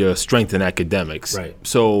your strength in academics. Right.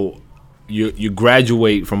 So you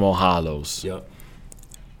graduate from All Hallows. Yep.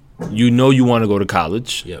 You know you want to go to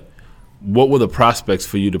college. Yep. What were the prospects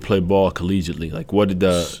for you to play ball collegiately? Like, what did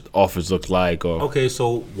the offers look like? Or Okay,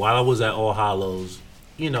 so while I was at All Hallows,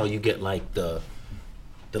 you know, you get like the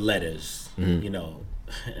letters, you know,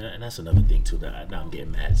 and that's another thing too that now I'm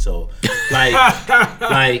getting mad. So, like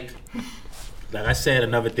I said,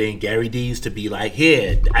 another thing, Gary D used to be like,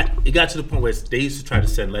 here. It got to the point where they used to try to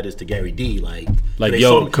send letters to Gary D, like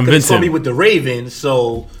yo, convince they saw him. me with the Ravens,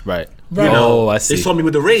 so right. you know, Oh, I see. they saw me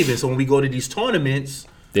with the Ravens. So when we go to these tournaments.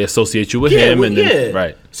 They associate you with him, and then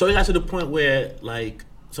right. So it got to the point where, like,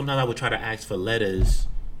 sometimes I would try to ask for letters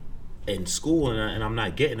in school, and I'm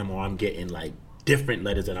not getting them, or I'm getting like different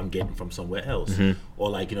letters that I'm getting from somewhere else, or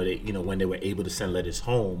like when they were able to send letters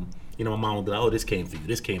home, my mom would be like, "Oh, this came for you.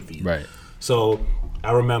 This came for you." Right. So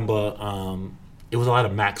I remember it was a lot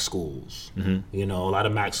of MAC schools, a lot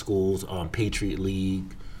of MAC schools, Patriot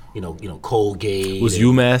League, Colgate. Was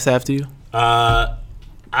UMass after you?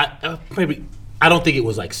 I don't think it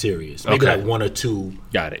was like serious. Maybe Okay. like one or two.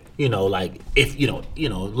 Got it. Like if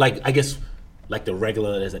like I guess like the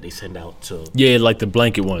regular letters that they send out to. Yeah, like the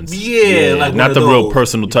blanket ones. Yeah, like not one the of real those.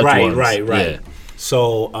 personal touch ones. Right. Yeah.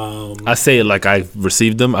 So I say it like I've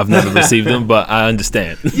received them. I've never received them, but I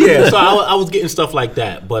understand. yeah, so I was getting stuff like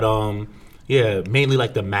that, but yeah, mainly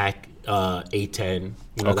like the Mac A10.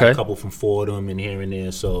 Got Okay. a couple from Fordham and here and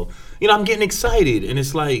there. So I'm getting excited, and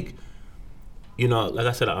it's like. Like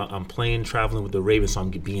I said, I'm playing, traveling with the Ravens, so I'm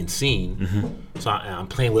being seen. So I'm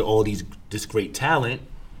playing with all this great talent.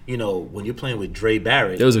 When you're playing with Dre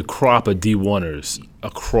Barrett. There was a crop of D1ers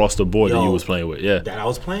across the board that you was playing with. Yeah. That I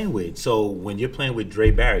was playing with. So when you're playing with Dre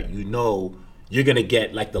Barrett, you're going to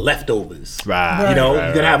get like the leftovers. Right. You're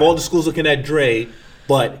going to have all the schools looking at Dre,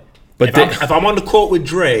 but if I'm on the court with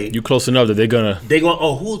Dre, you close enough that they're gonna.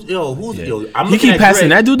 who's I'm He looking keep at passing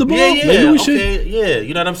Dre. that dude the ball? Yeah, Maybe we okay, yeah.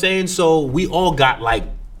 You know what I'm saying? So we all got like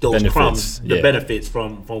those Benefits, crumbs, the yeah. benefits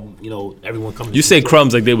from everyone coming. You to say the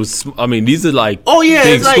crumbs like they was. I mean, these are like. Oh yeah,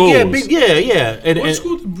 big it's like schools. yeah. And What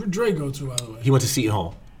school did Dre go to, by the way? he went to Seton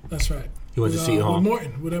Hall. That's right. He went to Seton Hall. With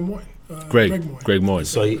Morton. With that Morton. Greg Morton.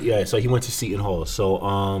 So he went to Seton Hall.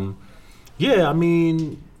 So yeah, I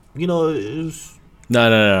mean, it was.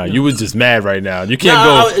 No. You was just mad right now. You can't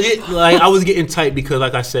go. I was getting tight because,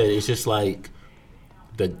 like I said, it's just like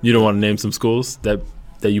You don't want to name some schools that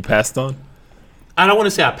you passed on? I don't want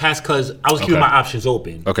to say I passed because I was keeping Okay. my options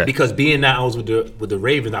open. Okay. Because being that I was with the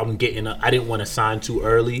Ravens, I didn't want to sign too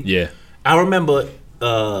early. Yeah. I remember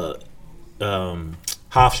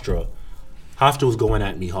Hofstra. Hofstra was going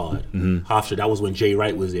at me hard. Hofstra, that was when Jay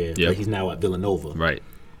Wright was there. Yep. But he's now at Villanova. Right.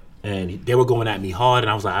 And they were going at me hard,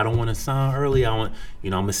 and I was like, I don't want to sign early. I want,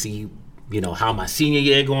 I'm gonna see, how my senior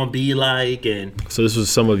year gonna be like, and So this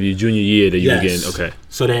was some of your junior year that you were getting. Okay.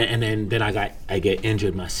 So then I get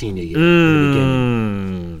injured my senior year in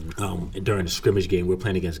the beginning. During the scrimmage game, we were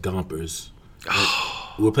playing against Gompers.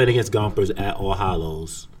 We were playing against Gompers at All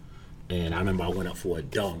Hallows, and I remember I went up for a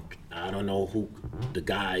dunk. I don't know who the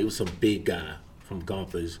guy. It was some big guy from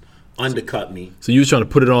Gompers. Undercut me. So you was trying to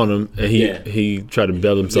put it on him, and he tried to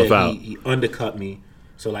bail himself out. He undercut me.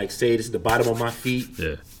 So like, say this is the bottom of my feet.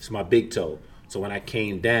 Yeah. It's my big toe. So when I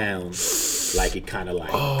came down, like it kind of like.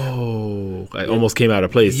 Oh, I almost came out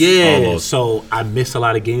of place. Yeah. Almost. So I missed a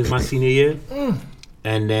lot of games my senior year,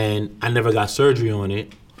 and then I never got surgery on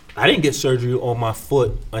it. I didn't get surgery on my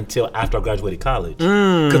foot until after I graduated college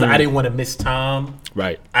because I didn't want to miss time.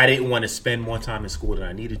 Right. I didn't want to spend more time in school than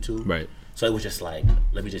I needed to. Right. So it was just like,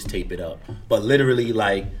 let me just tape it up. But literally,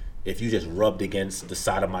 like, if you just rubbed against the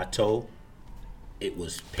side of my toe, it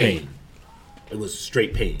was pain. It was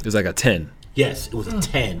straight pain. It was like a 10. Yes, it was a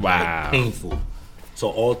 10. Wow. Like, painful. So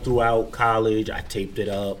all throughout college, I taped it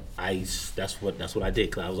up. That's what I did,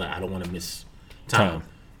 because I was like, I don't want to miss time.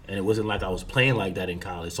 And it wasn't like I was playing like that in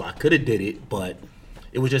college. So I could have did it, but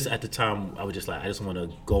it was just at the time, I was just like, I just want to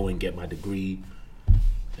go and get my degree.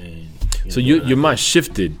 And So your mind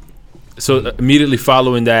shifted. So immediately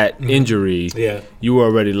following that injury, you were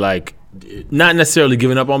already like, not necessarily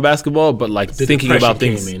giving up on basketball, but like thinking about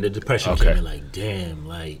things. The depression came in,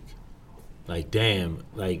 like, damn,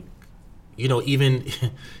 you know, even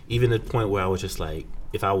the point where I was just like,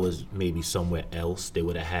 if I was maybe somewhere else, they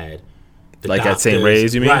would have had the like doctors, at St.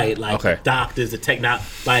 Ray's, you mean? Right, like the doctors, the technology.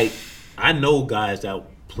 Like, I know guys that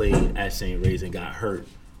played at St. Ray's and got hurt,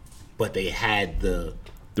 but they had the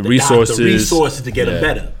resources to get them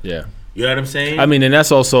better. Yeah. You know what I'm saying? I mean, and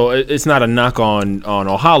that's also, it's not a knock on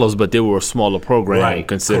All Hallows, but they were a smaller program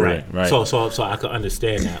considering. Correct. Right. So I could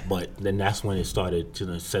understand that, but then that's when it started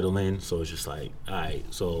to settle in. So it's just like, all right,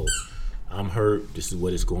 so I'm hurt. This is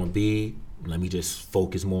what it's going to be. Let me just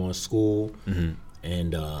focus more on school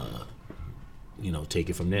and, you know, take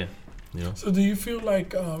it from there. You know? So do you feel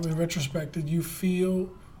like, in retrospect, did you feel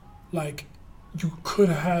like you could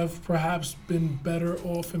have perhaps been better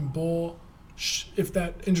off in ball if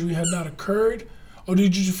that injury had not occurred? Or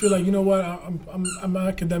did you just feel like, you know what, I'm an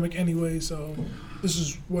academic anyway, so this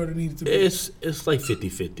is where it needed to be? It's like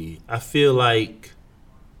 50-50. I feel like,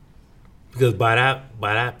 because by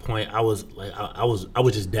that point I was like I was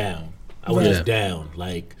just down. I was just down.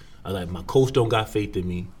 Like, I was like, my coach don't got faith in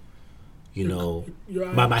me. You know,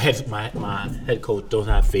 my head coach don't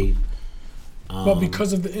have faith. But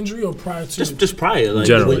because of the injury or prior to? Just prior. Like,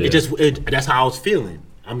 generally, that's how I was feeling.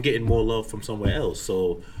 I'm getting more love from somewhere else.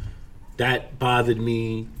 So that bothered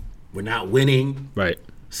me. We're not winning. Right.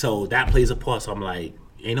 So that plays a part. So I'm like,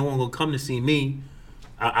 ain't no one gonna come to see me.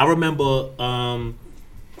 I remember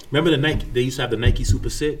the Nike, they used to have the Nike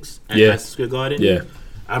Super 6 at Madison Square Garden. Yeah.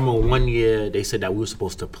 I remember one year they said that we were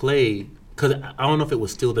supposed to play, because I don't know if it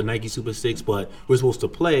was still the Nike Super 6, but we were supposed to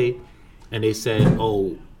play, and they said,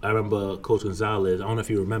 I remember Coach Gonzalez, I don't know if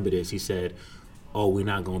you remember this, he said, we're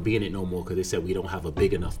not going to be in it no more because they said we don't have a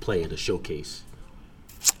big enough player to showcase.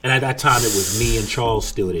 And at that time, it was me and Charles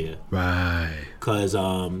still there. Right. Because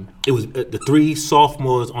it was the three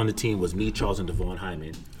sophomores on the team was me, Charles, and Devon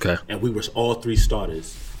Hyman. Okay. And we were all three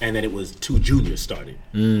starters. And then it was two juniors started.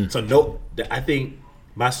 So I think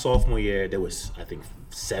my sophomore year, there was,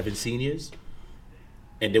 7 seniors.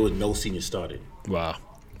 And there was no seniors started. Wow.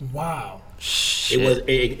 Shit.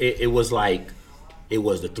 It was like, it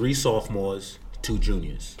was the 3 sophomores, 2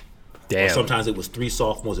 juniors. Damn. Or sometimes it was 3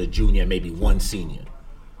 sophomores, a junior, maybe 1 senior.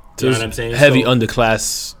 So you know what I'm saying? Heavy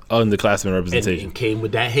underclassmen representation. And came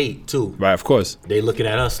with that hate too. Right, of course. They looking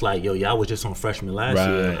at us like, yo, y'all was just on freshman last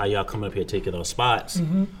year. How y'all coming up here taking our spots?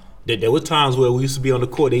 There were times where we used to be on the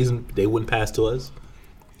court, they wouldn't pass to us.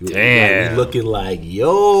 Damn. Like, we looking like,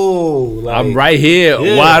 yo, like, I'm right here,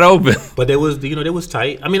 wide open. But there was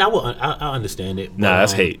tight. I mean, I understand it. Nah,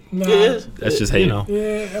 that's hate. Nah. Yeah, That's just hate. You know.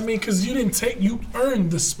 Yeah, I mean, because you earned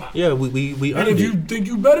the spot. Yeah, we And earned if it. you think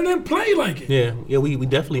you better, then play like it. Yeah, we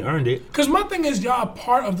definitely earned it. Because my thing is, y'all are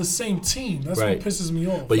part of the same team. That's Right. what pisses me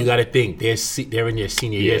off. But you got to think they're in their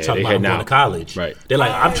senior year Yeah, talking they about I'm heading going to out. college. Right. They're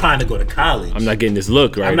like, I'm trying to go to college. I'm not getting this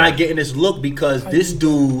look right I'm now. not getting this look because this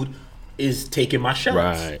dude is taking my shots.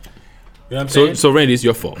 Right. You know what I'm saying? So Randy, it's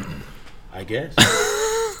your fault. I guess.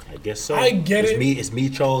 I guess so. I get it. It's me,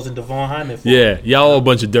 Charles, and Devon Hyman. Yeah, y'all all a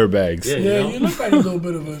bunch of dirtbags. Yeah. Yeah, You know? you look like a little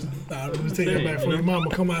bit of a. Nah, let me take that back for your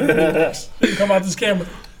mama. Come out this camera.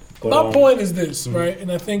 My point is this, right?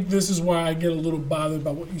 And I think this is why I get a little bothered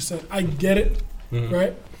by what you said. I get it,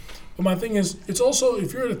 right? But my thing is, it's also,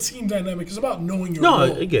 if you're in a team dynamic, it's about knowing your role.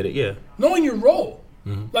 No, I get it, yeah. Knowing your role.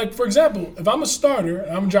 Like, for example, if I'm a starter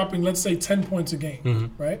and I'm dropping, let's say, 10 points a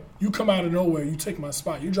game, right? You come out of nowhere, you take my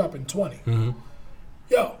spot, you're dropping 20.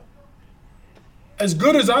 Yo, as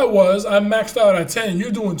good as I was, I maxed out at 10, you're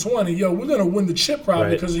doing 20. Yo, we're going to win the chip probably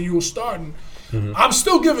Right. because of you starting. I'm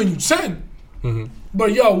still giving you 10.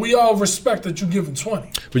 But, yo, we all respect that you're giving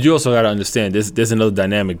 20. But you also got to understand, there's another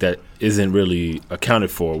dynamic that isn't really accounted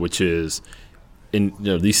for, which is,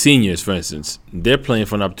 these seniors, for instance, they're playing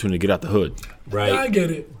for an opportunity to get out the hood. Right. I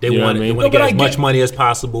get it. They You know want what I mean? to get but as I much get- money as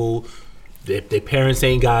possible. their parents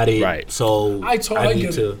ain't got it. Right. So I need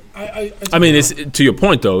get to. it. I I mean, it's to your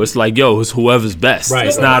point though. It's like, yo, it's whoever's best. Right.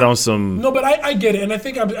 It's No, not on some. No, but I get it, and I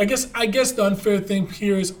think I guess the unfair thing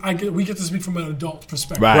here is we get to speak from an adult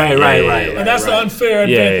perspective. Right. Right. And that's the unfair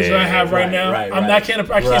advantage that I have right now. right. I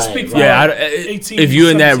can't speak for Yeah, 18, if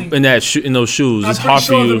you're in 17. in those shoes, it's I'm hard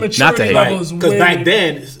pretty for sure you the not to maturity hate. level Right. is Because way- back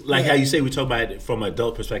then, like how you say, we talk about it from an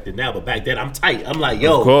adult perspective now, but back then I'm tight. I'm like,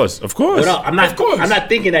 yo, Of course. what up? I'm not. Of course. I'm not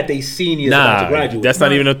thinking that they seniors about to Nah, graduate. that's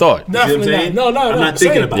not even a thought. You see what I'm Definitely saying? not. No. I'm not same.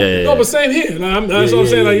 thinking about it. No, but same here. Like, that's what I'm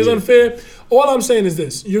saying. Like, it's unfair. All I'm saying is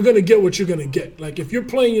this: you're gonna get what you're gonna get. Like, if you're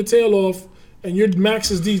playing your tail off and your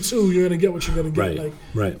max is D2, you're gonna get what you're gonna get. Right. Like,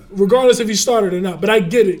 Right. regardless if you started or not. But I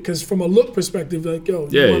get it because from a look perspective, like, yo,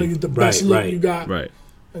 Yeah. you want to get the best Right, look right, you got, Right.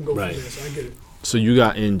 and go Right. from there. So I get it. So you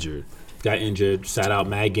got injured. Got injured. Sat out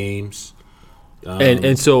mad games.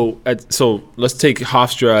 And so let's take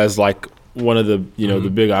Hofstra as like one of the the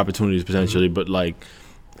big opportunities potentially, but like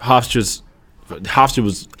Hofstra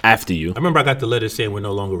was after you, I remember I got the letter saying we're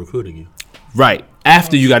no longer recruiting you. right?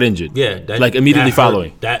 After you got injured, Yeah, like immediately that hurt.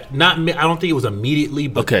 following. That not. I don't think it was immediately,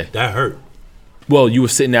 but Okay. that hurt. Well, you were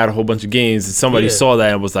sitting out a whole bunch of games, and somebody Yeah. saw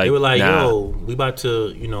that and was like, They were like, nah. yo,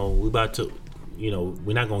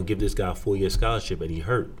 we're not gonna give this guy a 4-year scholarship, and he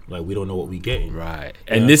hurt. Like, we don't know what we getting. Right.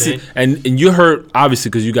 know And what this I'm is and you're hurt obviously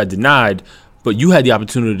because you got denied, but you had the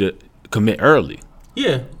opportunity to commit early.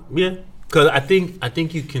 Yeah. Because I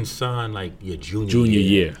think you can sign like your junior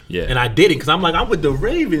year, yeah. And I didn't because I'm like, I'm with the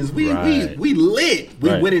Ravens. We Right. we lit. We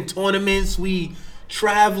Right. winning tournaments. We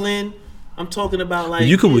traveling. I'm talking about like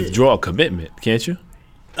You could withdraw a commitment, can't you?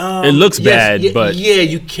 It looks bad, but yeah,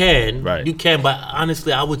 you can. Right. You can, but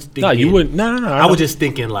honestly, I was thinking. no, you wouldn't. No. I was just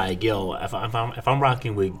thinking like, yo, if I'm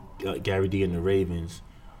rocking with Gary D and the Ravens,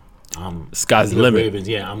 sky's the the limit. Ravens,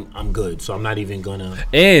 yeah, I'm good. So I'm not even gonna.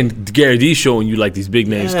 And Gary D's showing you like these big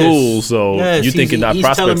name schools, so Yes, you're thinking that he's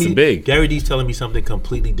telling prospects me- are big. Gary D's telling me something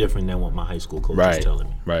completely different than what my high school coach is telling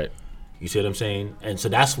me. Right. You see what I'm saying? And so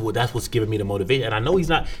that's what's giving me the motivation. And I know he's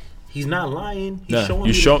not lying. He's Nah, showing you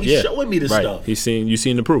me. show- He's yeah. showing me the Right. stuff. You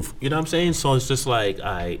seen the proof. You know what I'm saying? So it's just like,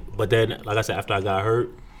 but then, like I said, after I got hurt,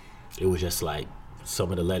 it was just like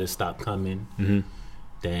some of the letters stopped coming. Mm-hmm.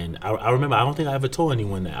 Then I remember, I don't think I ever told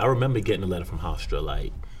anyone that. I remember getting a letter from Hofstra,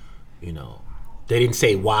 like, they didn't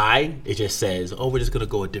say why. It just says, oh, we're just going to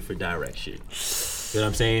go a different direction. You know what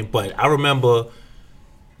I'm saying? But I remember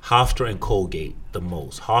Hofstra and Colgate the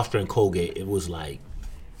most. Hofstra and Colgate, it was like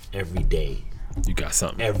every day. You got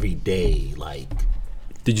something. Every day, like,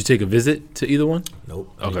 Did you take a visit to either one? nope.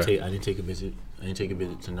 Okay. I didn't take a visit. I didn't take a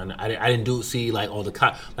visit to none. I didn't see like all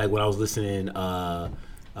the like when I was listening to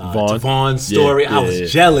Vaughn's story. I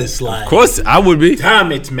was jealous. Like, Of course, I would be.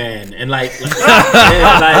 damn it, man, and like you know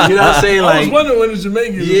what I'm saying? I was Like, wondering when the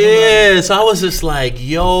Jamaicans. yeah. So I was just like,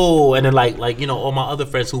 yo, and then like all my other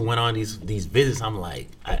friends who went on these visits, I'm like,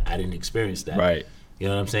 I didn't experience that. Right. You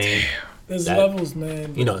know what I'm saying? There's that- levels,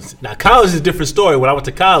 man. Now college is a different story. When I went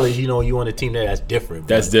to college, you on a team there, that's different.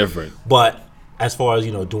 That's but- different. But as far as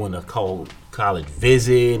doing a college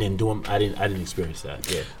visit and doing, I didn't experience that.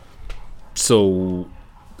 Yeah. So,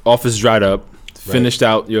 office dried up. Finished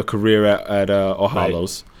out your career at All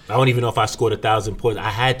Hallows. I don't even know if I scored 1,000 points. I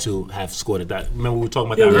had to have scored that. Remember we were talking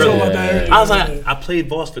about Yeah, that we were earlier. talking about that earlier. I was like, I played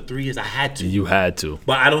Voss for 3 years. I had to, You had to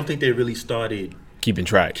but I don't think they really started keeping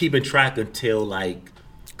track. keeping track until like.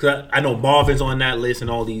 Cause I know Marvin's on that list and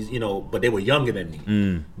all these, but they were younger than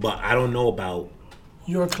me. But I don't know about.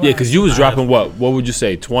 Your class. Yeah, because you was dropping what? What would you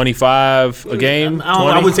say? 25 a game?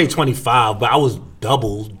 I wouldn't say 25, but I was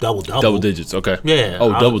double. Double digits. Okay. Yeah. Oh,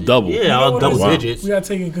 I was- double. Yeah, I was what double it is? digits. We got to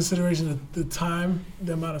take into consideration the time,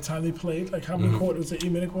 the amount of time they played. Like how many quarters?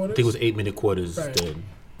 8-minute quarters. I think it was 8-minute quarters Right. then.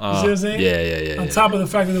 You see what I'm saying? Yeah. On top of the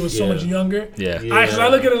fact that it was so Yeah. much younger. Yeah. Cause I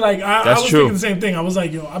look at it like I That's was true. thinking the same thing. I was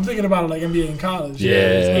like, yo, I'm thinking about it like NBA in college. Yeah.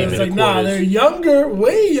 It's 8-minute like, nah, quarters. they're younger,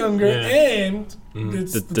 way younger, Yeah. and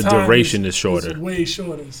it's, The time duration is shorter. way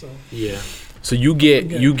shorter. So Yeah. So you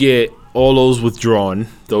get all those withdrawn,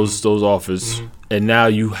 those offers, and now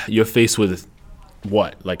you're faced with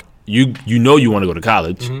what? Like you want to go to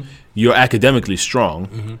college. You're academically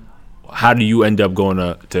strong. How do you end up going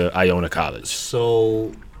to Iona College?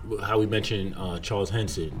 So, how we mentioned Charles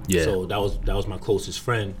Henson. Yeah. So that was my closest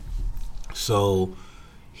friend. So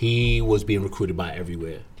he was being recruited by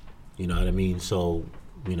everywhere. You know what I mean? So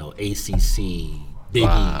ACC, Big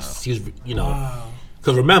Wow. East. He was,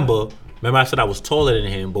 because remember I said I was taller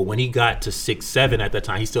than him, but when he got to 6'7" at that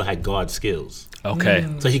time, he still had guard skills. Okay,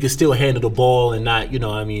 So he could still handle the ball and not, what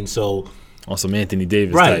I mean? So on some Anthony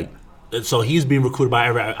Davis right. type. And so he was being recruited by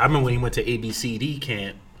everybody. I remember when he went to ABCD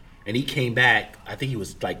camp and he came back, I think he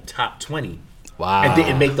was like top 20. Wow. and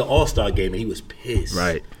didn't make the All-Star game, and he was pissed.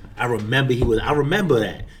 Right. I remember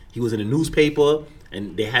that he was in the newspaper,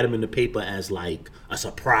 and they had him in the paper as like a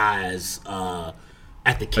surprise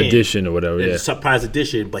at the camp. Edition or whatever. Yeah. Surprise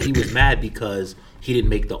edition, but he was mad because he didn't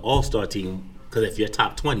make the All-Star team. Because if you're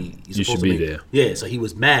top 20, You should be there. Yeah, so he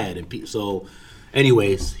was mad, and so,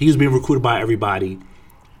 anyways, he was being recruited by everybody,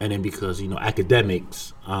 and then because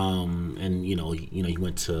academics, and he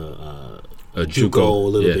went to JUCO a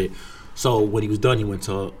little bit. So when he was done, he went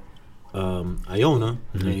to Iona,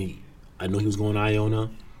 and I know he was going to Iona.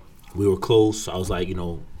 We were close. I was like,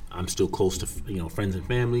 I'm still close to friends and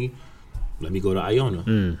family. Let me go to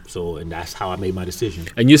Iona. So, and that's how I made my decision.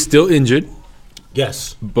 And you're still injured.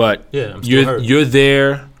 Yes, But Yeah, I'm still hurt. you're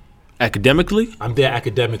there academically? I'm there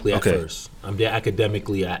academically at Okay. first. I'm there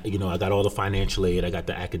academically. I got all the financial aid. I got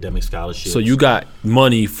the academic scholarship. So you got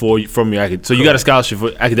money from your so you got a scholarship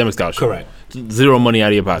for academic scholarship. Correct. Zero money out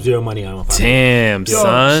of your pocket. Zero money out of my pocket. Damn, Yo,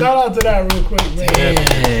 son. shout out to that real quick,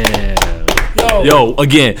 man. Damn. Yo,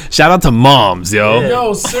 again, shout out to moms, yo. Yeah.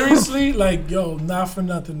 Yo, seriously, not for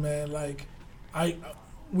nothing, man. Like,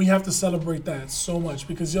 we have to celebrate that so much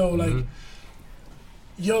because,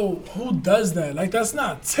 who does that? Like, that's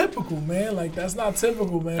not typical, man. Like, that's not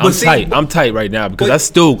typical, man. I'm tight right now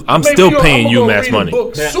because but- I'm Maybe, still yo, paying I'ma go UMass read a money.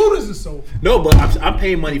 book as soon as it's over. No, but I'm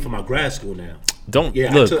paying money for my grad school now. Don't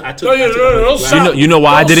Yeah, look. I took No, I took don't grad- sound- You know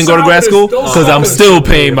why I Don't didn't go to sound grad this- school? don't Because sound I'm this. still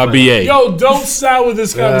paying my BA. Yo, don't sour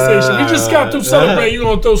this conversation. We just got through celebrating. You're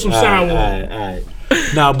going to throw some sour. All right.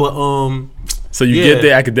 Nah, but So you Yeah. get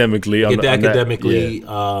there academically. get there on that- academically.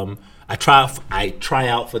 yeah. I try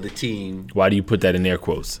out for the team Why do you put that in air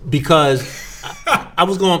quotes? because I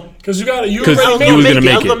was going. Because you got to, you 'Cause already you was made gonna it.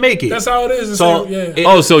 make I was gonna make it. That's how it is. It's So, yeah.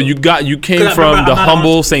 it- So you came 'Cause I from remember the I'm not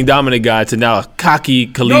humble St. Dominic guy to now a cocky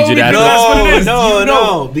collegiate because athlete. that's what it is. No, You no,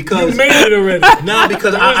 know. because- you made it already. No,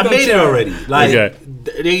 because There I is no made it chance. already. Like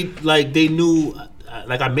Okay. they knew.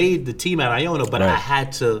 Like I made the team at Iona, but I Right.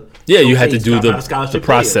 had to. Yeah, you had to showcase do that I'm not a the scholarship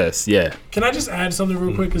process. Yeah. Can I just add something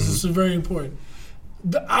real quick? Because this is very important.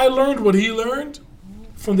 I learned what he learned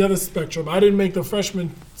from the other spectrum. I didn't make the freshman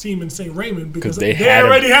team in St. Raymond because they they had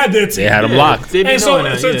already had their team. They had him player. locked. They be And so, knowing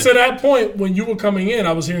that, so yeah. to that point, when you were coming in,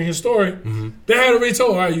 I was hearing his story. They had already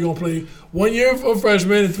told, all right, you're going to play 1 year of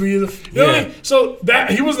freshman and 3 years. You know what I Yeah. mean? So that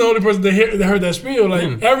he was the only person that heard that spiel.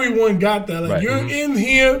 Like, everyone got that. Like, Right. you're in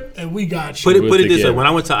here and we got you. Put it this way: together. when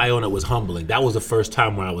I went to Iona, it was humbling. That was the first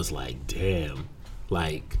time where I was like, "Damn,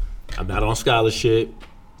 like I'm not on scholarship.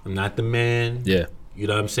 I'm not the man. Yeah. You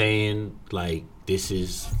know what I'm saying? Like this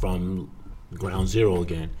is from ground zero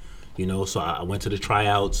again. So I went to the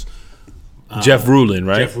tryouts. Jeff Rulin,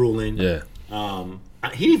 right? Jeff Rulin. Yeah.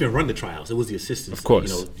 He didn't even run the tryouts. It was the assistants. Of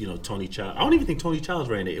course. Tony Childs. I don't even think Tony Childs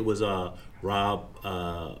ran it. It was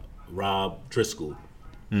Rob Driscoll,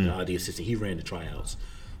 the assistant. He ran the tryouts.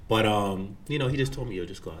 But he just told me, yo,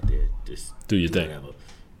 just go out there, just Do your thing. whatever.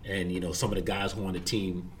 And some of the guys who were on the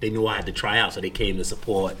team, they knew I had to try out, so they came to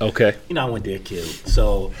support. Okay. I went there killed.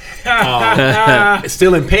 So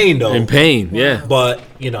still in pain though. In pain. Yeah. But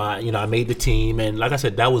I made the team, and like I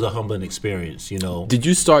said, that was a humbling experience. Did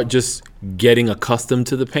you start just getting accustomed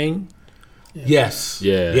to the pain? Yes.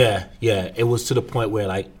 Yeah. Yeah. It was to the point where,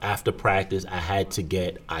 like, after practice, I had to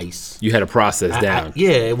get ice. You had to process down.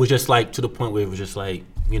 It was just like to the point where it was just like,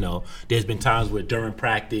 there's been times where during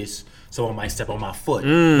practice, someone might step on my foot.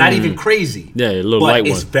 Not even crazy. Yeah, a little but light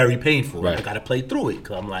it's one. very painful. Right. I got to play through it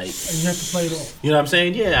because I'm like, And you have to play it off. you know what I'm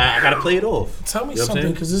saying? Yeah, I got to play it off. Tell me You know what I'm something,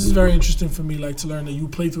 saying? because this is very interesting for me, like to learn that you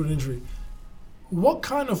played through an injury. What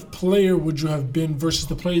kind of player would you have been versus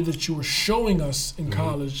the player that you were showing us in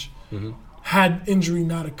college had injury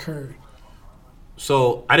not occurred?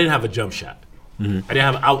 So I didn't have a jump shot. I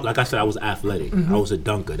didn't have like I said, I was athletic. I was a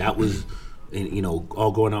dunker. That was,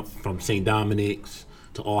 all growing up from St. Dominic's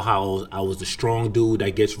to All Hallows, I was the strong dude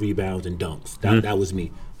that gets rebounds and dunks. That was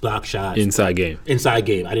me. Block shots. Inside game. Inside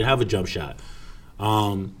game. I didn't have a jump shot.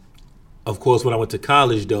 Of course, when I went to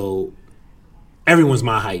college, though, everyone's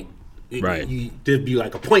my height. Right. There'd be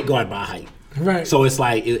like a point guard my height. Right. So it's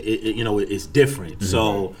like it's different.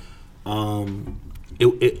 So,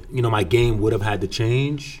 my game would have had to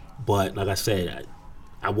change, but like I said,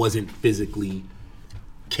 I wasn't physically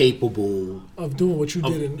capable Of doing what you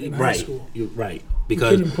did in high right. school. You're right.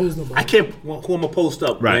 Because couldn't post nobody. I can't. Who am I gonna post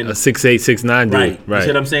up? Right. when- A 6'8", 6'9" dude. Right. Right. You see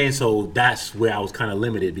what I'm saying? So that's where I was kind of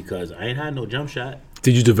limited because I ain't had no jump shot.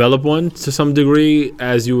 Did you develop one to some degree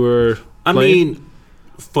as you were I playing? mean,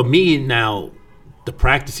 for me now, the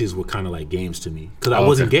practices were kind of like games to me because I Oh,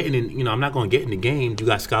 wasn't okay. getting in. I'm not going to get in the game. You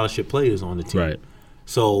got scholarship players on the team, Right.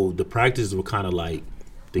 So the practices were kind of like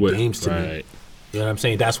the What- games to me. right. You know what I'm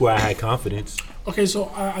saying? That's where I had confidence. Okay,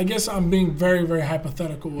 so I guess I'm being very, very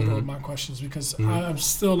hypothetical with all my questions because I'm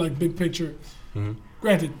still like big picture.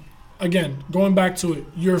 Granted, again, going back to it,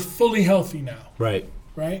 you're fully healthy now, Right.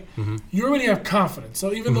 right? You already have confidence.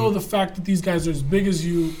 So even though the fact that these guys are as big as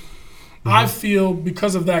you, I feel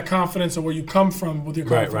because of that confidence and where you come from with your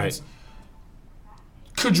confidence,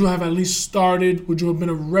 could you have at least started? Would you have been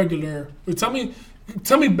a regular? Tell me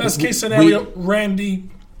best case scenario, Randy,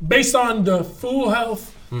 based on the full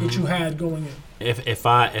health that you had going in. If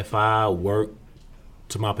I worked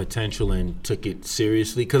to my potential and took it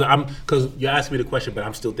seriously, because you asked me the question, but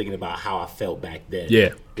I'm still thinking about how I felt back then. Yeah.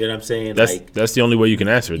 You know what I'm saying? That's the only way you can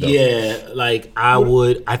answer it, though. Yeah, like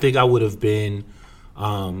I think I would have been.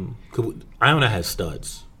 Iona has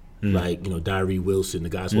studs, like Diary Wilson, the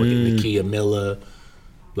guys working, Nakia Miller.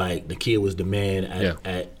 Like Nakia was the man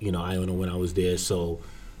at Iona when I was there. So,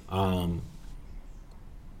 I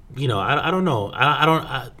don't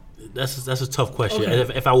know. That's a tough question.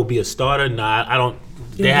 Okay. If I would be a starter, I don't.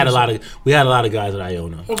 We had a lot of guys at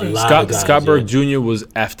Iona. Okay. Scott Berg Jr. was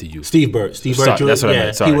after you. Steve Berg Jr. That's what I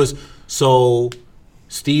meant. Sorry. He was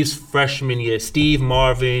Steve's freshman year. Steve,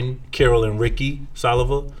 Marvin, Carol, and Ricky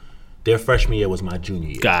Soliva. Their freshman year was my junior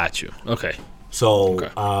year. Got you. Okay. So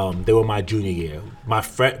they were my junior year.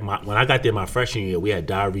 When I got there, my freshman year, we had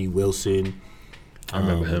Diary Wilson. I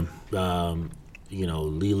remember him.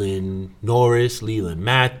 Leland Norris, Leland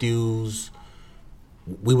Matthews.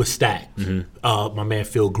 We were stacked. My man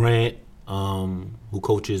Phil Grant, who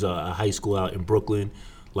coaches a high school out in Brooklyn,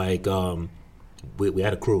 we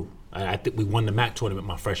had a crew. I think we won the MAC tournament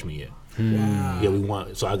my freshman year. Wow. Yeah, we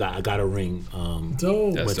won. So I got a ring.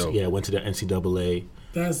 Dope. That's dope. Went to the NCAA.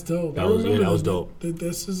 That's dope. That was dope.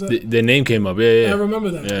 This is the name came up. Yeah. I remember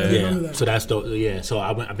that. Yeah. I remember that. So that's dope. Yeah. So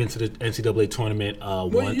I've been to the NCAA tournament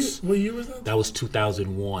once. What year was that? That was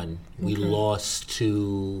 2001. We lost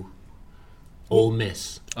to Ole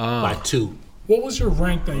Miss by 2. What was your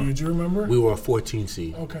rank that year? Do you remember? We were a 14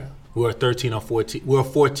 seed. Okay. We were a 13 or 14. We were a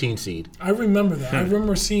 14 seed. I remember that. I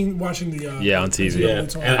remember watching the on TV. NCAA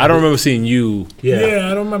tournament. I don't remember seeing you. Yeah,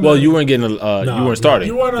 I don't remember. Well, you weren't getting. You weren't starting.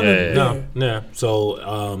 You weren't on the. No.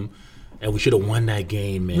 So, and we should have won that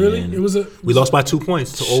game, man. Really? We lost by 2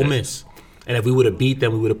 points to Ole Miss, and if we would have beat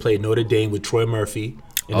them, we would have played Notre Dame with Troy Murphy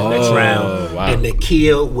in the next round, and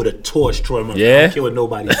Nakia would have torched Troy Murphy. Yeah? I don't care what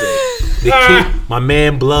nobody said. My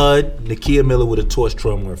man Blood, Nakia Miller would have torched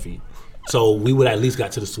Troy Murphy. So we would at least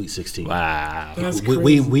got to the Sweet 16. Wow. That's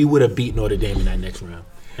crazy. We would have beat Notre Dame in that next round,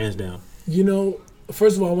 hands down.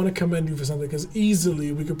 First of all, I want to commend you for something because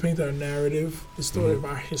easily we could paint our narrative, the story of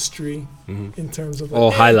our history, in terms of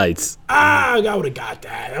all highlights. I would have got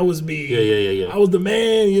that. That was me. Yeah. I was the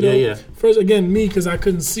man. Yeah. First, again, me because I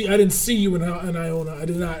didn't see you in Iona. I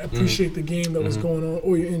did not appreciate the game that was going on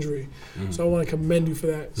or your injury. So I want to commend you for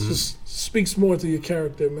that. It just speaks more to your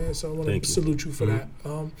character, man. So I want to salute you for that.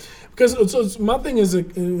 Because it's my thing is,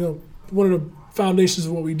 one of the foundations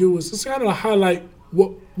of what we do is just kind of highlight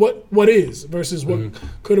what is versus what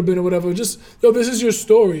could have been or whatever. Just this is your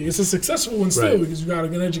story. It's a successful one still because you got a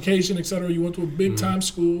good education, etc. You went to a big time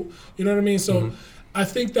school. You know what I mean? So I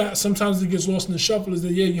think that sometimes it gets lost in the shuffle is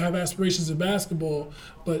that you have aspirations in basketball,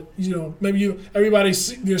 but maybe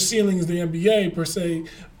their ceiling is the NBA per se,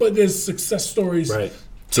 but there's success stories. Right.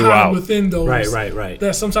 Tied within those, right.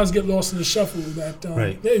 that sometimes get lost in the shuffle.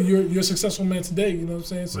 That you're a successful man today. You know what I'm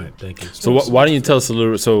saying? So, right. Thank you. So why don't you tell us a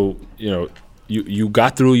little? So you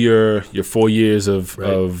got through your 4 years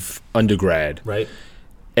of undergrad, right?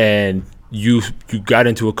 And you got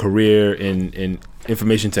into a career in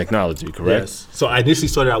information technology, correct? Yes. So I initially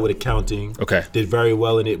started out with accounting. Okay. Did very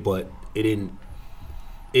well in it, but it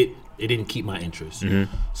didn't keep my interest.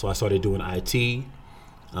 So I started doing IT.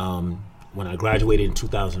 When I graduated in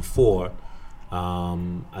 2004,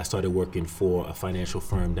 I started working for a financial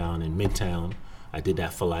firm down in Midtown. I did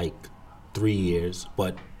that for like 3 years,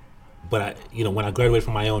 but I, when I graduated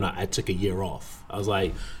from Iona, I took a year off. I was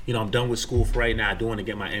like, I'm done with school for right now. I do want to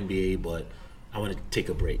get my MBA, but I want to take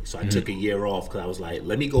a break. So I took a year off because I was like,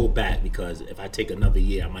 let me go back because if I take another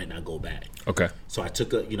year, I might not go back. Okay. So I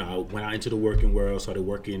took I went out into the working world, started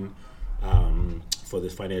working for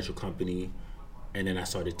this financial company, and then I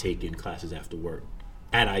started taking classes after work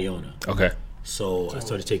at Iona. Okay. So I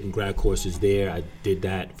started taking grad courses there. I did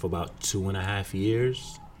that for about 2.5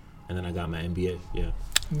 years, and then I got my MBA. Yeah.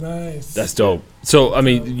 Nice. That's dope. So, I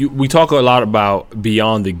mean, we talk a lot about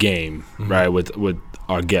beyond the game, right, with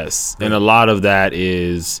our guests. And a lot of that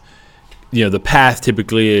is, the path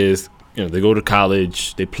typically is, they go to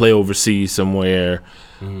college, they play overseas somewhere.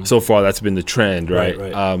 So far, that's been the trend, right?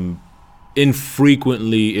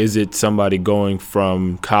 infrequently is it somebody going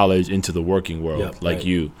from college into the working world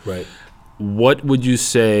you. Right. What would you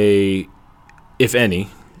say, if any,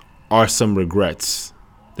 are some regrets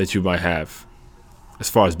that you might have as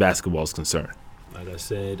far as basketball is concerned? Like I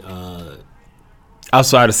said,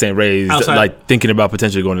 outside of St. Ray's, like thinking about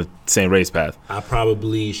potentially going to St. Ray's path. I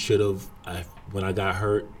probably should have. When I got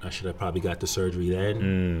hurt, I should have probably got the surgery then.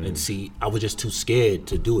 And see, I was just too scared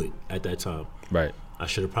to do it at that time. Right. I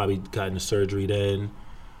should have probably gotten the surgery then.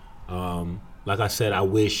 Like I said, I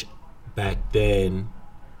wish back then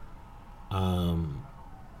I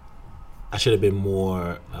should have been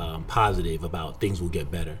more positive about things will get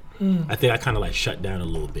better. I think I kind of like shut down a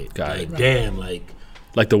little bit. Damn,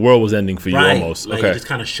 like the world was ending for you almost. Like it just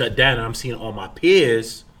kind of shut down, and I'm seeing all my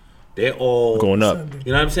peers, they're all going up.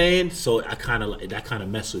 You know what I'm saying? So I kind of that kind of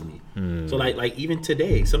messed with me. So like even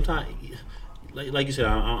today, sometimes like you said,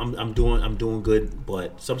 I'm doing good,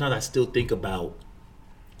 but sometimes I still think about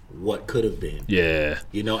what could have been. Yeah.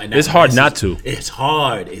 You know, and it's hard not to. It's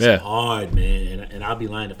hard. It's hard, man. And I'll be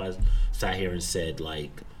lying if I sat here and said,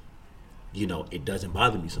 like, you know, it doesn't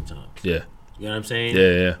bother me sometimes. Yeah. You know what I'm saying?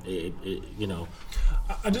 Yeah. It, you know.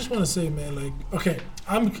 I just want to say, man, like, okay,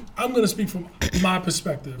 I'm gonna speak from my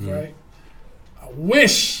perspective, right? I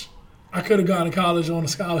wish I could have gone to college on a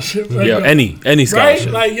scholarship. Like, any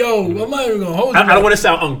scholarship. Right? Like, I'm not even gonna hold you. I don't want to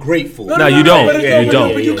sound ungrateful. No, you don't. But You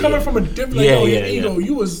don't. But you coming from a different, your ego.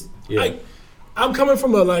 You was like, I'm coming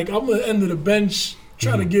from I'm gonna end of the bench,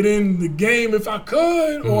 trying to get in the game if I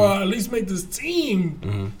could, or at least make this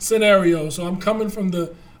team scenario. So I'm coming from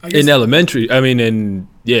in elementary. I mean,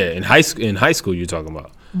 in high school, you're talking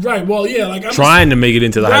about. Right. Well, yeah. Like I'm trying to make it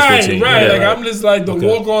into the high school team. Right. Like I'm just like the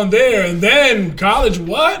walk on there, and then college.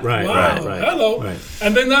 What? Right. Wow. Right. Hello. Right.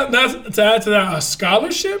 And then that's to add to that a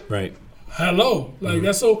scholarship. Right. Hello. Like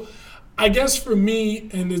that's so. I guess for me,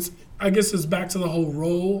 and it's back to the whole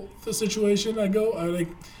role the situation.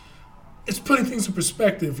 It's putting things in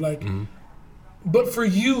perspective. Like. But for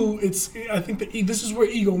you, I think this is where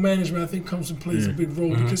ego management, I think, comes and plays a big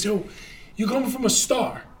role because, you're coming from a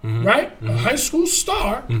star, right? A high school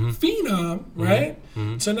star, phenom, right?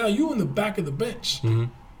 So now you in the back of the bench.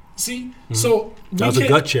 See? So that was a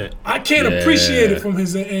gut check. I can't appreciate it from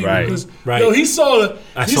his angle because, he saw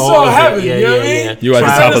heaven, you know what I mean? You were at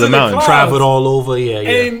the top of the mountain. Traveled all over,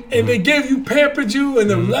 And they pampered you, and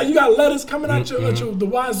you got letters coming out the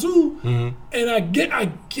wazoo, and I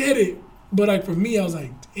get it. But like for me, I was like,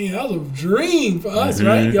 damn, that was a dream for us,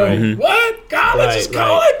 right? What? College is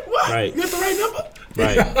calling? What? Right. You got the right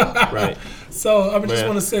number? Right. So I just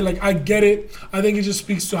want to say, like, I get it. I think it just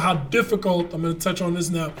speaks to how difficult, I'm going to touch on this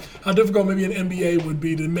now, how difficult maybe an NBA would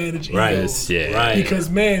be to manage egos. Right. Because,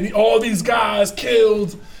 man, all these guys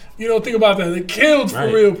killed. Think about that. They killed for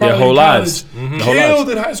real, probably their whole in lives. college. Killed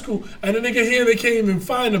in high school. And then they get here, they can't even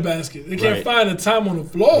find a basket. They can't find a time on the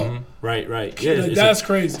floor. Right. Yeah, that's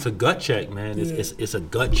crazy. It's a gut check, man. It's a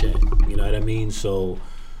gut check. You know what I mean? So,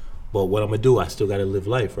 but what I'm going to do, I still got to live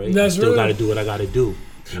life, right? I still got to do what I got to do.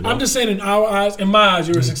 You know? I'm just saying, in our eyes, in my eyes,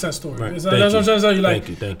 you're a success story. Right. That's what I'm trying to tell you. Like,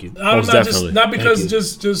 thank you. I'm not because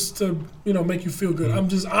just to make you feel good.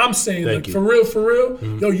 I'm saying like for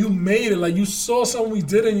real. You made it. Like you saw something we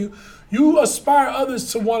did, and you aspire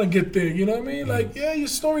others to want to get there. You know what I mean? Like your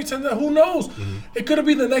story turns out. Who knows? It could have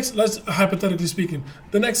been the next. Let's hypothetically speaking,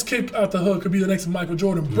 the next kick out the hood could be the next Michael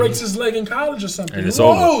Jordan breaks his leg in college or something. And it's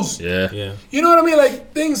Who knows? Over. Yeah. You know what I mean?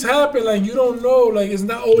 Like things happen. Like you don't know. Like it's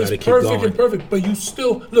not always perfect, but you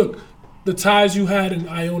still look. The ties you had in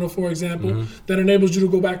Iona, for example, that enables you to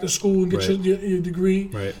go back to school and get your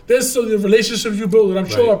degree. Right. There's the relationships you build that I'm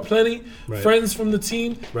sure are plenty. Friends from the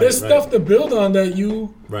team. There's stuff to build on that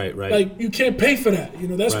you like. You can't pay for that.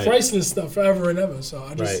 That's priceless stuff forever and ever. So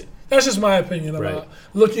that's just my opinion about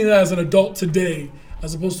looking at it as an adult today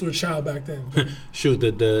as opposed to a child back then. Shoot,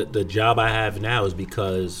 the job I have now is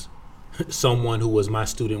because someone who was my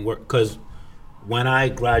student work. Because when I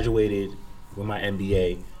graduated with my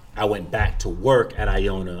MBA. I went back to work at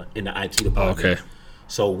Iona in the IT department. Okay.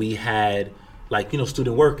 So we had,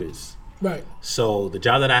 student workers. Right. So the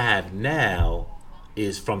job that I have now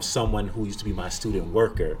is from someone who used to be my student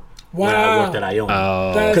worker when I worked at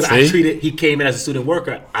Iona. Because he came in as a student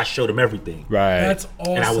worker, I showed him everything. Right. That's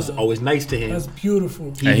awesome. And I was always nice to him. That's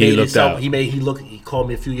beautiful. He looked out. He called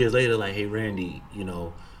me a few years later like, hey, Randy,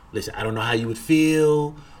 listen, I don't know how you would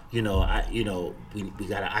feel. We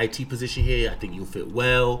got an IT position here. I think you'll fit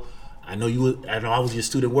well. I know I was your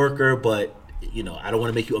student worker, but I don't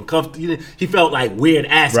want to make you uncomfortable. He felt like weird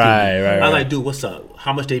asking me. I was like, dude, what's up?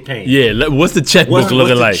 How much they paying? Yeah, what's the checkbook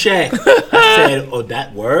looking like? Check? I said, oh,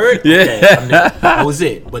 that word? Yeah. Okay, that was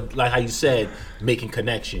it. But like how you said, making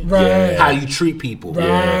connections. Right. How you treat people.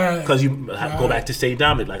 Right. Because you go back to St.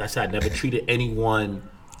 Dominic. Like I said, I never treated anyone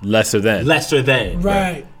lesser than.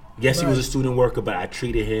 Right. Yes, he was a student worker, but I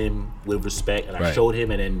treated him with respect, and I showed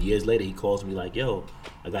him. And then years later, he calls me like, "Yo,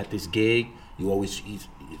 I got this gig. He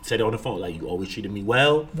said it on the phone, like, you always treated me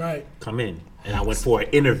well. Right. Come in." And I went for an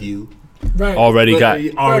interview. Right. Already had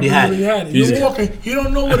it. You're walking. You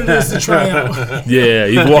don't know what it is to try out. Yeah,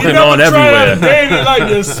 he's walking on everywhere. Baby,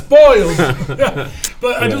 like you're spoiled.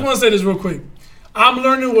 But I just want to say this real quick. I'm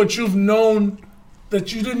learning what you've known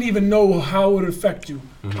that you didn't even know how it would affect you.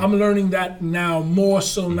 I'm learning that now, more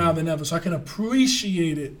so now than ever. So I can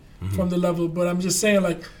appreciate it from the level. But I'm just saying,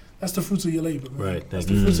 like, that's the fruits of your labor, man. Right. That's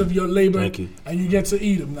the fruits of your labor. Thank you. And you get to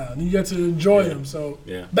eat them now. And you get to enjoy them. So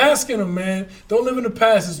bask in them, man. Don't live in the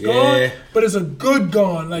past. It's gone, but it's a good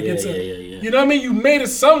gone. Like you know what I mean? You made it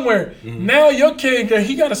somewhere. Now your kid,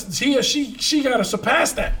 he or she gotta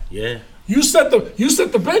surpass that. Yeah. You set the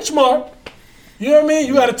benchmark. You know what I mean?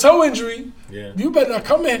 You had a toe injury. Yeah. You better not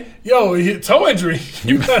come in. Yo, toe injury.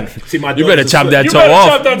 You better chop that toe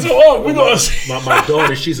off. My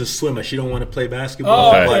daughter, she's a swimmer. She don't want to play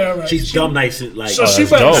basketball. But she's dumb nice. Like, so she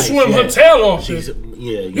better swim her tail off.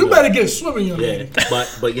 You better get swimming, young lady.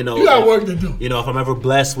 But you got work to do. If I'm ever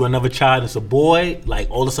blessed with another child, it's a boy. Like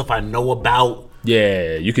all the stuff I know about.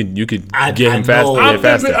 Yeah, you could get him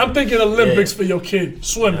faster. I'm thinking Olympics for your kid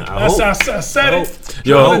swimming. I said it.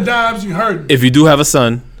 Yo, dimes, you heard me. If you do have a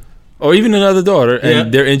son, or even another daughter,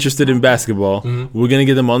 and they're interested in basketball, we're gonna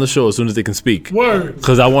get them on the show as soon as they can speak. Word.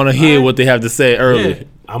 Because I want to hear what they have to say early.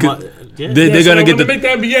 They're gonna get the make the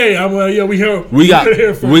NBA. We here. We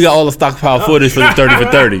got all the stockpile footage for the 30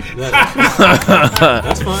 for 30.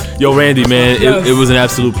 That's fine. Yo, Randy, man, it was an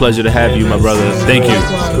absolute pleasure to have you, my brother. Thank you.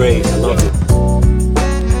 It's great. I love it.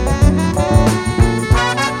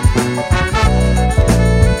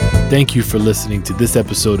 Thank you for listening to this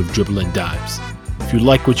episode of Dribbling Dimes. If you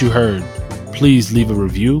like what you heard, please leave a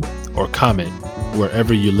review or comment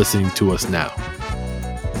wherever you're listening to us now.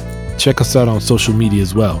 Check us out on social media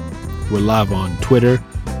as well. We're live on Twitter,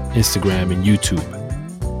 Instagram, and YouTube.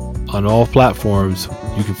 On all platforms,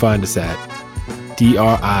 you can find us at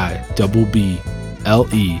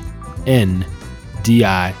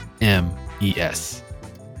DRIBBLENDIMES.